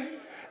somebody?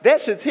 That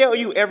should tell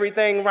you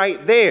everything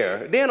right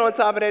there. Then on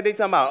top of that, they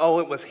talking about, oh,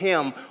 it was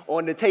him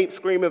on the tape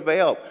screaming for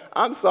help.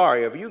 I'm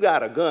sorry, if you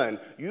got a gun,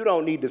 you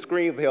don't need to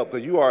scream for help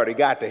because you already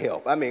got the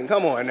help. I mean,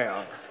 come on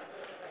now.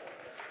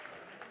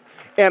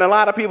 And a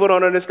lot of people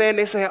don't understand.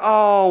 They say,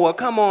 oh, well,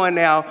 come on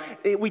now.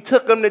 We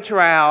took them to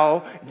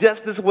trial.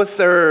 Justice was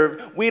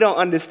served. We don't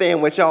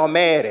understand what y'all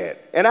mad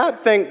at. And I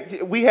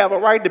think we have a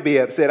right to be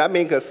upset. I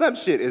mean, because some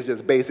shit is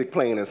just basic,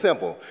 plain and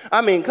simple.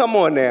 I mean, come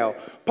on now.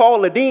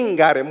 Paula Deen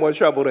got in more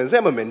trouble than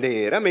Zimmerman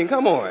did. I mean,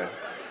 come on.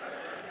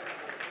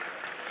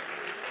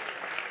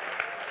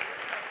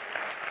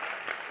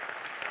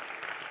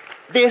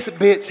 This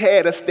bitch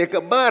had a stick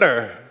of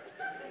butter.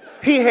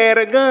 He had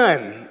a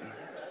gun.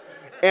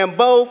 And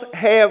both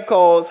have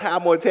caused high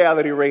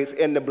mortality rates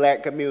in the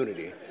black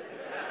community.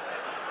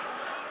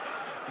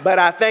 But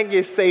I think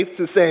it's safe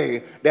to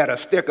say that a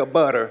stick of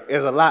butter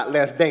is a lot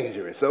less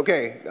dangerous,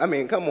 okay? I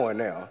mean, come on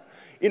now.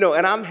 You know,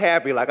 and I'm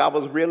happy, like I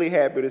was really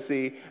happy to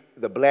see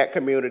the black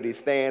community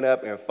stand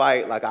up and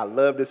fight. Like I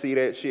love to see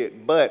that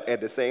shit, but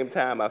at the same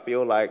time, I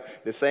feel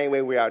like the same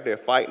way we're out there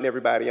fighting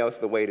everybody else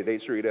the way that they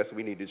treat us,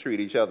 we need to treat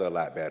each other a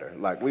lot better.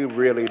 Like we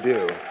really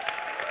do.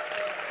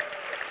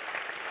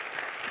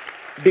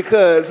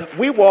 Because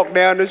we walk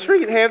down the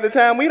street half the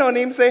time, we don't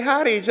even say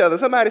hi to each other.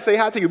 Somebody say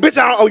hi to you, bitch,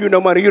 I don't owe you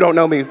no money, you don't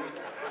know me.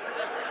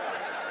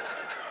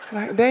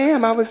 Like,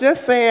 damn, I was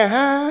just saying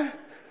hi.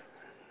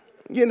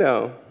 You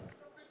know,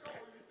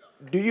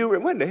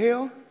 what the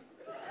hell?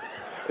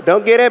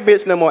 Don't get that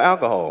bitch no more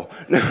alcohol.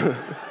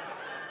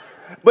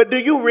 But do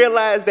you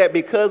realize that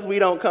because we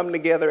don't come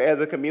together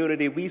as a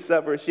community, we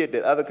suffer shit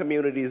that other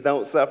communities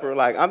don't suffer?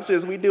 Like, I'm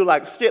serious, we do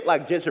like shit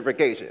like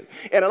gentrification.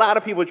 And a lot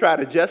of people try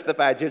to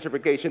justify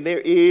gentrification. There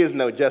is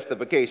no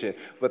justification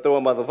for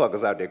throwing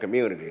motherfuckers out their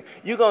community.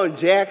 You gonna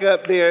jack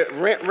up their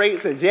rent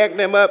rates and jack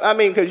them up? I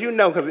mean, cause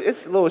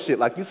it's little shit,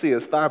 like you see a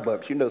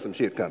Starbucks, you know some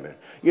shit coming,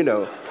 you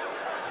know.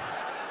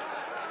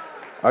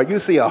 Or you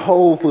see a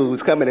Whole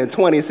Foods coming in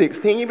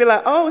 2016, you be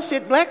like, oh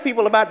shit, black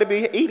people about to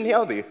be eating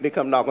healthy. They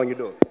come knock on your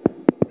door.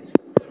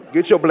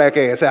 Get your black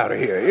ass out of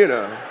here, you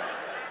know.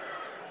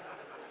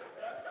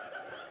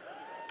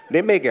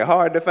 They make it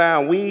hard to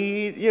find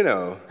weed, you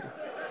know.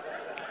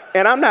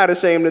 And I'm not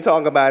ashamed to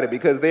talk about it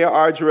because there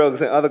are drugs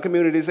in other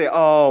communities. Say,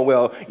 oh,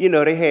 well, you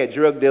know, they had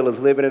drug dealers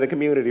living in the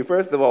community.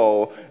 First of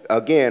all,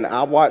 again,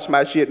 I watch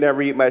my shit and I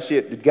read my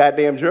shit. The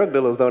goddamn drug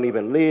dealers don't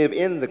even live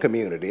in the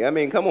community. I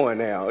mean, come on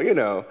now, you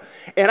know.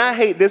 And I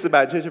hate this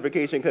about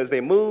gentrification because they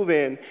move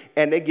in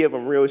and they give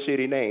them real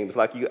shitty names.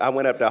 Like I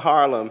went up to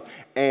Harlem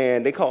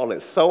and they call it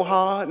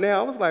Soha now.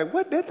 I was like,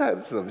 what, that type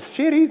of some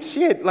shitty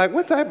shit? Like,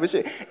 what type of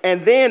shit?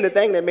 And then the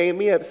thing that made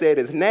me upset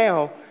is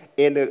now,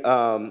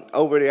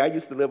 over there, I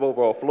used to live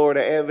over on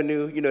Florida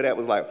Avenue. You know, that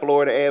was like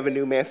Florida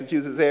Avenue,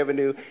 Massachusetts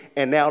Avenue,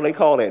 and now they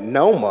call it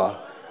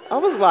Noma. I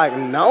was like,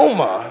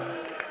 Noma?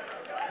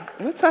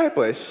 What type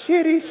of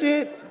shitty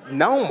shit?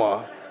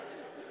 Noma.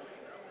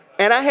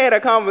 And I had a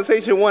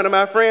conversation with one of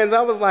my friends.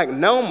 I was like,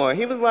 Noma.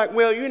 He was like,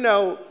 well, you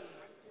know,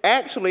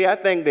 actually, I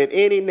think that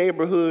any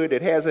neighborhood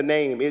that has a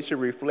name, it should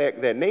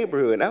reflect that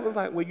neighborhood. And I was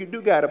like, well, you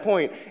do got a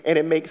point, and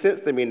it makes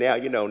sense to me now,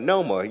 you know,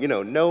 Noma, you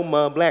know,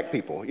 Noma black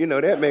people. You know,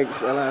 that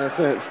makes a lot of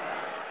sense.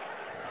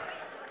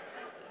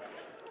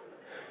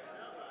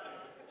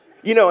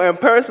 You know, and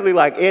personally,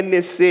 like in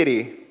this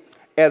city,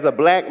 as a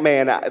black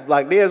man,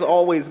 like there's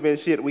always been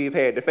shit we've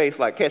had to face,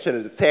 like catching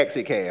a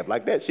taxi cab.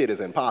 Like that shit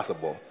is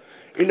impossible.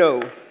 You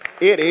know,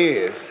 it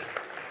is.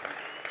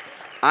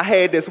 I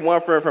had this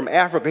one friend from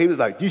Africa, he was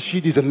like, this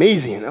shit is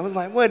amazing. I was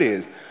like, what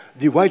is?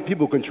 The white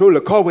people control the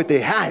car with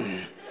their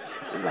hand.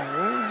 I was like,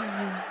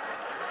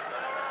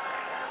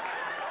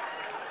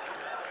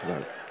 what?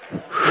 Like,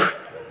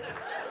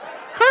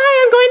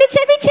 hi, I'm going to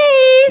Chevy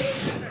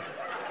Chase.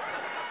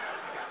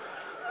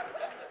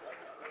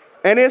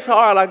 And it's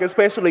hard, like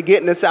especially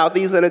getting to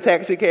Southeast in a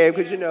taxi cab,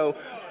 because you know,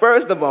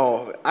 first of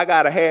all, I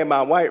gotta have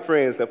my white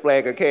friends to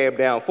flag a cab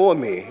down for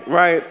me,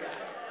 right?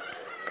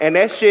 And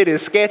that shit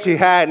is sketchy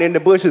hiding in the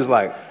bushes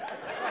like,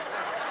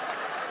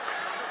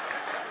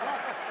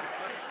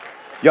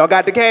 y'all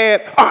got the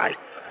cab? All right.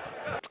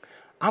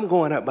 I'm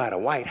going up by the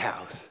White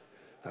House.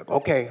 Like,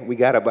 okay, we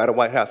got up by the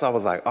White House. I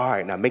was like, all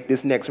right, now make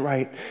this next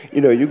right.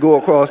 You know, you go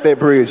across that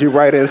bridge, you're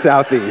right in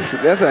Southeast.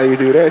 That's how you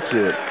do that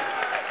shit.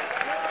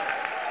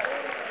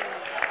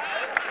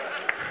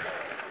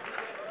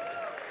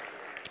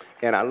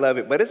 And I love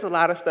it, but it's a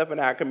lot of stuff in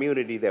our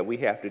community that we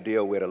have to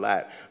deal with a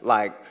lot.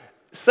 Like,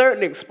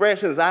 certain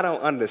expressions I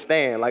don't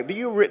understand. Like, do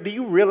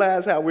you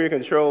realize how we're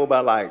controlled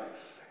by like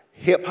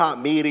hip-hop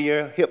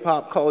media,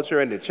 hip-hop culture,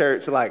 and the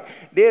church? Like,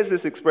 there's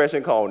this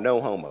expression called no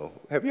homo.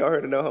 Have y'all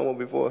heard of no homo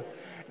before?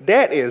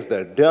 That is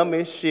the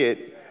dumbest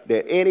shit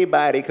that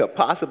anybody could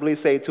possibly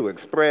say to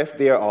express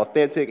their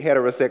authentic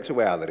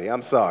heterosexuality.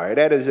 I'm sorry,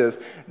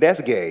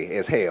 that's gay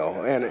as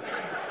hell. And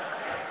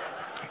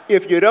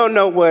if you don't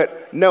know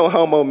what no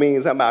homo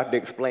means, I'm about to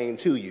explain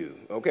to you,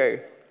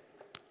 okay?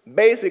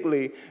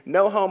 Basically,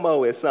 no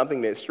homo is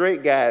something that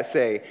straight guys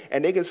say,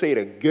 and they can say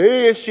the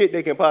gayest shit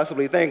they can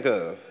possibly think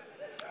of.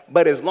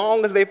 But as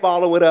long as they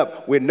follow it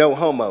up with no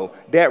homo,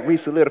 that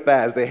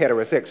re-solidifies their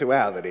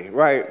heterosexuality,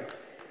 right?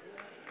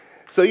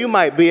 So you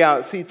might be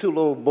out, see two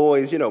little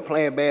boys, you know,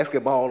 playing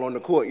basketball on the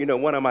court. You know,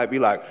 one of them might be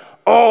like,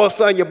 oh,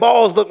 son, your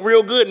balls look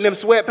real good in them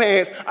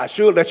sweatpants. I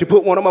should let you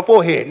put one on my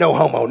forehead. No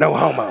homo, no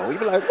homo. You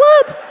be like,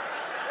 what?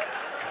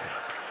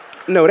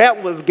 No,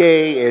 that was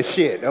gay as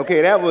shit,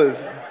 okay? That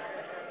was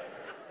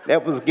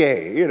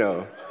gay, you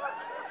know.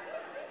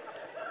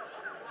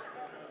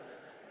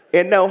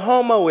 And no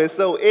homo is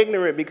so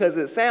ignorant because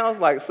it sounds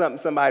like something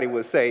somebody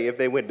would say if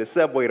they went to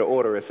Subway to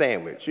order a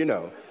sandwich, you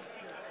know.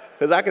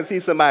 Because I can see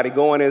somebody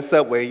going in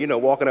Subway, you know,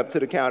 walking up to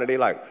the counter, they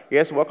like,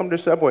 yes, welcome to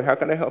Subway, how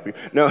can I help you?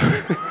 No.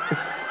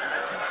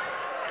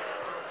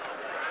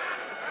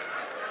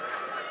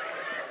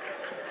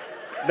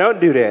 Don't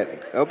do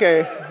that,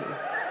 okay?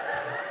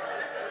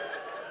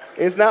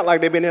 It's not like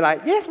they've been there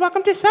like, yes,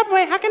 welcome to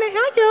Subway. How can I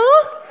help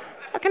you?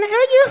 How can I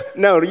help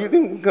you? No, you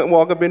can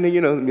walk up in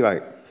there, and be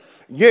like,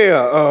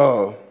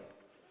 yeah,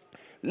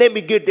 let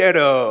me get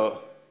that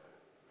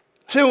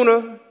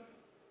tuna.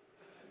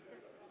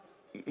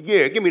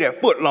 Yeah, give me that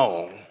foot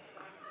long.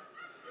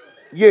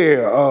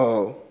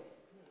 Yeah,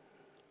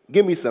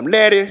 give me some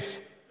lettuce,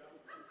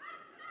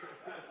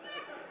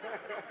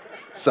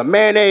 some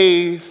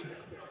mayonnaise,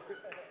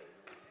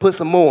 put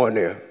some more in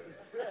there.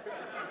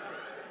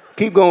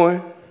 Keep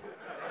going.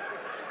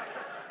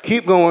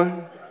 Keep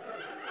going.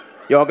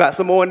 Y'all got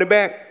some more in the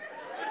back?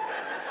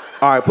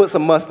 All right, put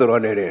some mustard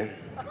on there then.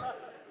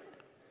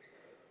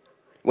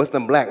 What's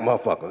them black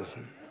motherfuckers?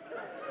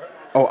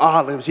 Oh,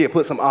 olives. Yeah,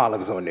 put some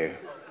olives on there.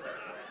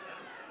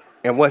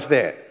 And what's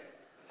that?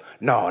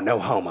 No, no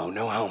homo,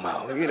 no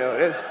homo.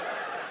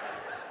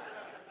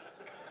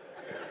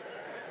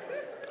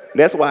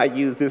 That's why I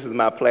use this as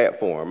my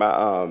platform.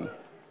 I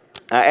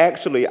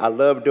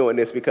love doing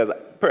this because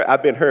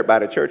I've been hurt by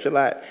the church a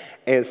lot.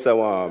 And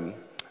so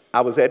I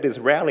was at this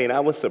rally, and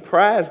I was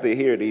surprised to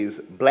hear these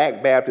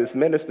black Baptist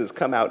ministers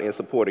come out in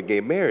support of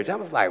gay marriage. I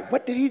was like,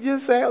 what did he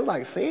just say? I was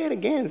like, say it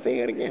again, say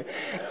it again.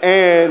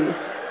 And,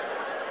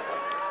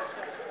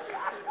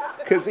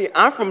 because see,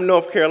 I'm from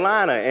North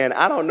Carolina, and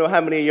I don't know how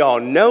many of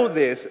y'all know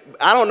this.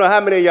 I don't know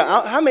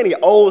how many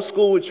old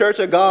school Church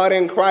of God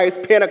in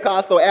Christ,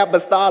 Pentecostal,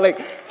 apostolic,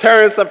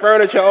 turn some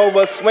furniture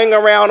over, swing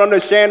around on the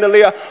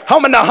chandelier,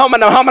 humana,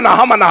 humana, humana,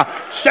 humana,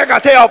 shake our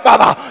tail,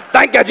 Father,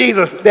 thank you,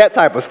 Jesus, that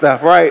type of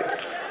stuff, right?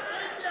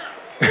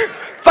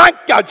 Thank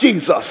you,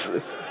 Jesus.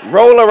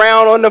 Roll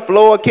around on the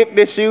floor, kick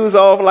their shoes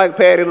off like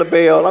Patti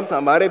LaBelle. I'm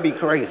talking about it'd be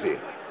crazy.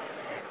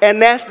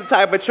 And that's the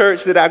type of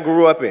church that I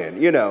grew up in.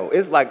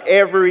 It's like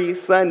every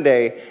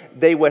Sunday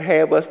they would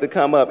have us to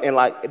come up, and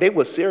like they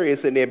were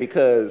serious in there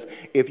because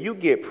if you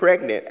get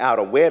pregnant out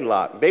of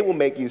wedlock, they will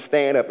make you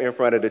stand up in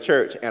front of the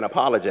church and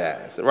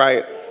apologize,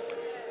 right?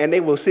 And they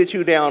will sit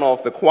you down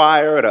off the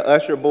choir or the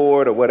usher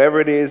board or whatever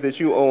it is that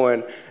you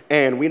on,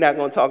 and we're not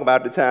going to talk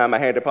about the time I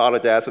had to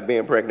apologize for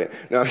being pregnant.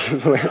 No,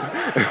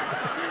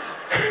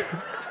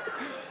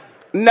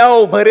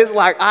 no, but it's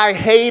like I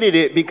hated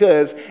it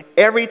because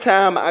every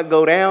time I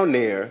go down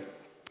there,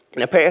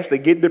 and the pastor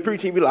get to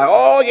preach, he be like,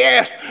 oh,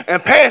 yes, and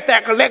pass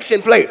that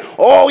collection plate.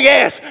 Oh,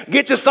 yes,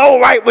 get your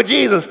soul right with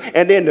Jesus.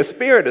 And then the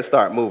spirit will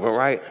start moving,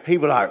 right? He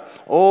be like,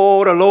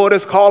 oh, the Lord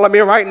is calling me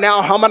right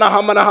now. Humana,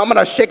 humana,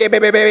 humana, shake it,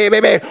 baby,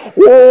 baby, baby.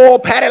 Oh,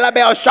 Patti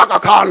LaBelle, Shaka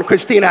Khan,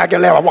 Christina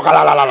Aguilera, waka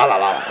la la la la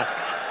la.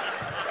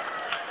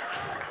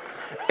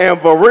 And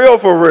for real,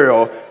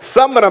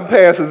 some of them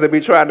pastors that be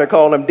trying to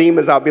call them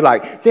demons, I'll be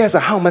like, there's a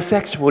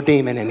homosexual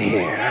demon in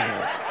here.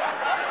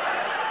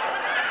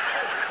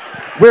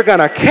 We're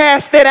gonna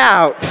cast it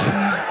out.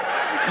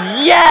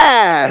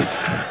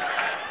 Yes.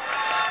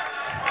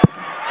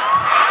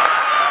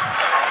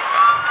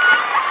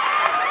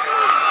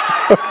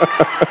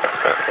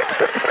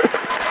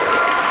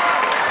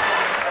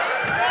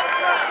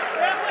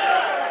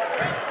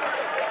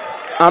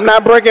 I'm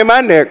not breaking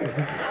my neck.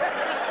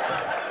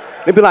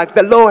 They'd be like,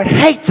 the Lord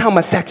hates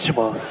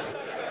homosexuals.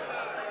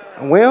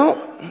 Well,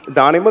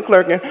 Donnie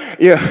McClurkin,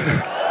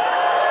 yeah.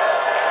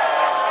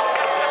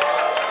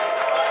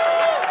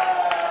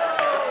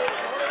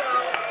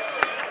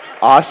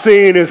 Our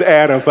scene is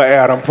Adam for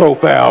Adam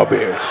profile,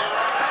 bitch.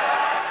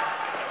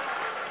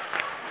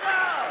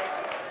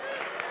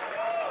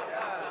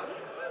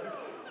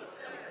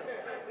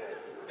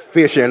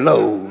 Fish and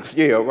loaves.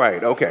 Yeah,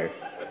 right, okay.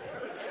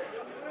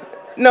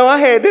 No, I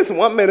had this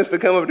one minister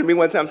come up to me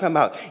one time talking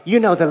about,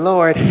 the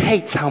Lord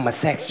hates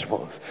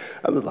homosexuals.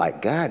 I was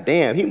like, God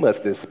damn, he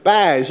must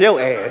despise your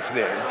ass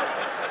then.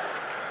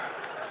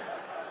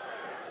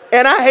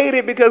 And I hate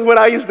it because when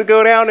I used to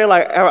go down there,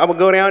 like I would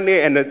go down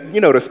there and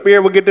the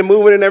spirit would get to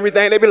moving and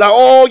everything. They'd be like,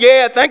 oh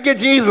yeah, thank you,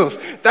 Jesus.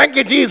 Thank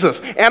you, Jesus.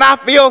 And I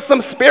feel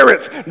some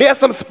spirits. There's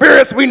some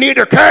spirits we need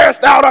to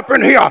cast out up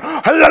in here.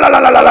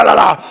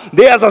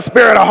 There's a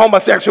spirit of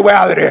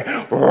homosexuality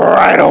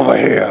right over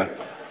here.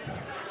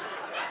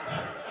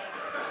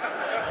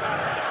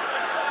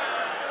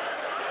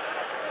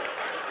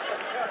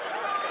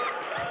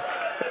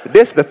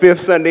 This the 5th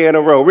Sunday in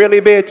a row.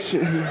 Really, bitch?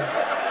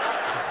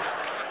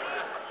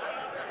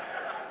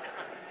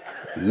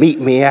 Meet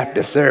me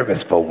after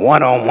service for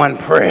one-on-one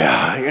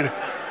prayer.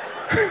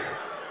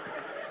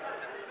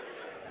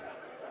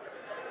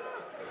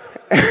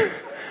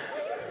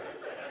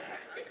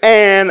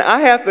 And I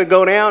have to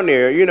go down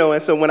there,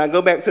 and so when I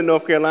go back to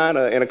North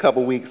Carolina in a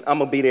couple weeks, I'm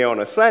going to be there on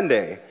a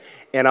Sunday.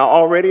 And I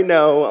already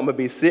know I'm going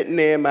to be sitting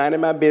there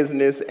minding my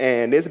business,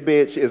 and this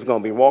bitch is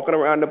going to be walking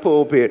around the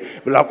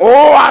pulpit, be like,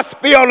 oh, I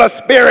feel the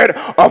spirit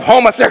of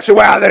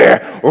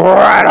homosexuality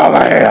right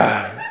over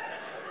here.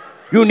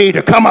 You need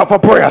to come up for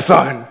prayer,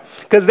 son.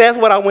 Because that's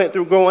what I went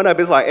through growing up.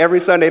 It's like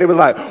every Sunday, it was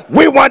like,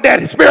 we want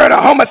that spirit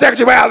of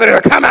homosexuality to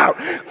come out.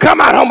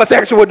 Come out,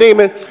 homosexual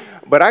demon.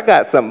 But I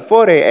got something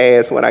for their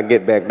ass when I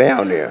get back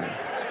down there.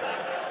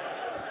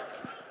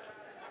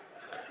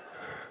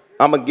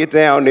 I'm going to get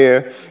down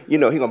there. He's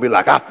going to be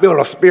like, I feel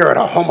the spirit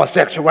of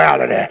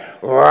homosexuality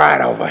right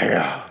over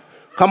here.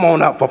 come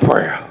on up for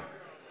prayer.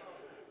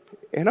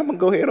 And I'm going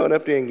to go ahead on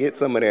up there and get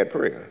some of that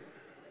prayer.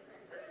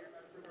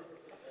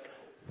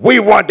 We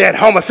want that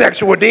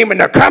homosexual demon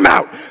to come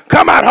out.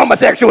 Come out,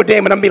 homosexual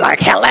demon, and be like,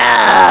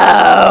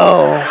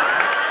 hello.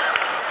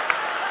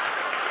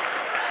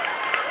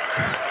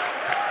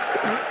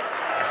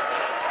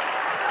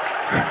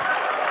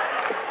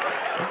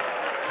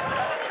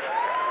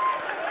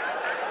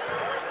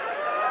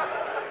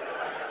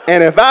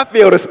 And if I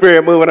feel the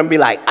spirit moving, I'm be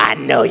like, I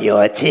know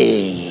your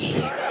T.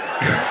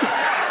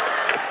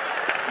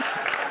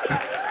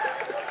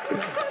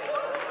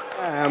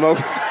 I'm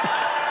okay.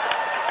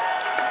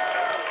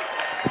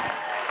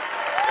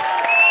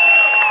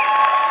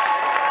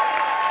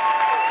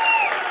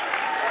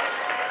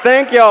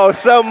 Thank y'all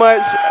so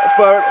much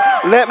for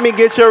letting me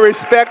get your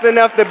respect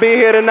enough to be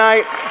here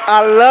tonight.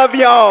 I love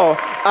y'all.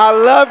 I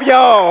love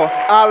y'all.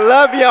 I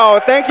love y'all.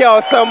 Thank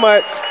y'all so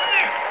much.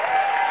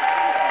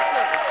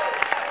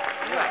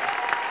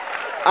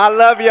 I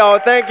love y'all.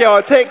 Thank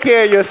y'all. Take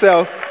care of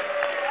yourself.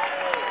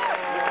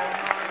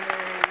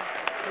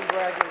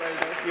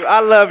 I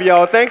love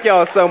y'all. Thank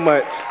y'all so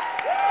much.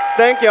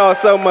 Thank y'all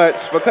so much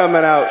for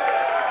coming out.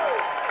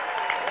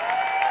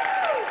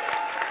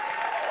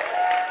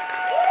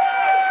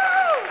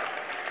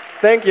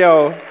 Thank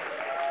y'all.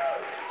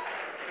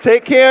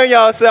 Take care of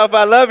yourself.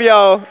 I love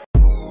y'all.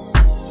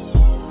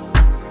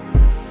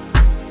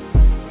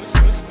 This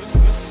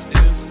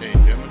is a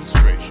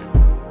demonstration.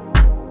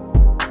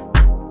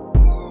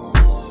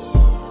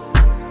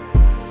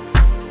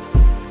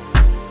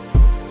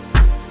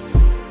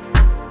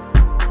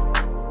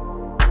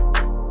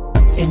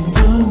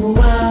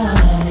 Into a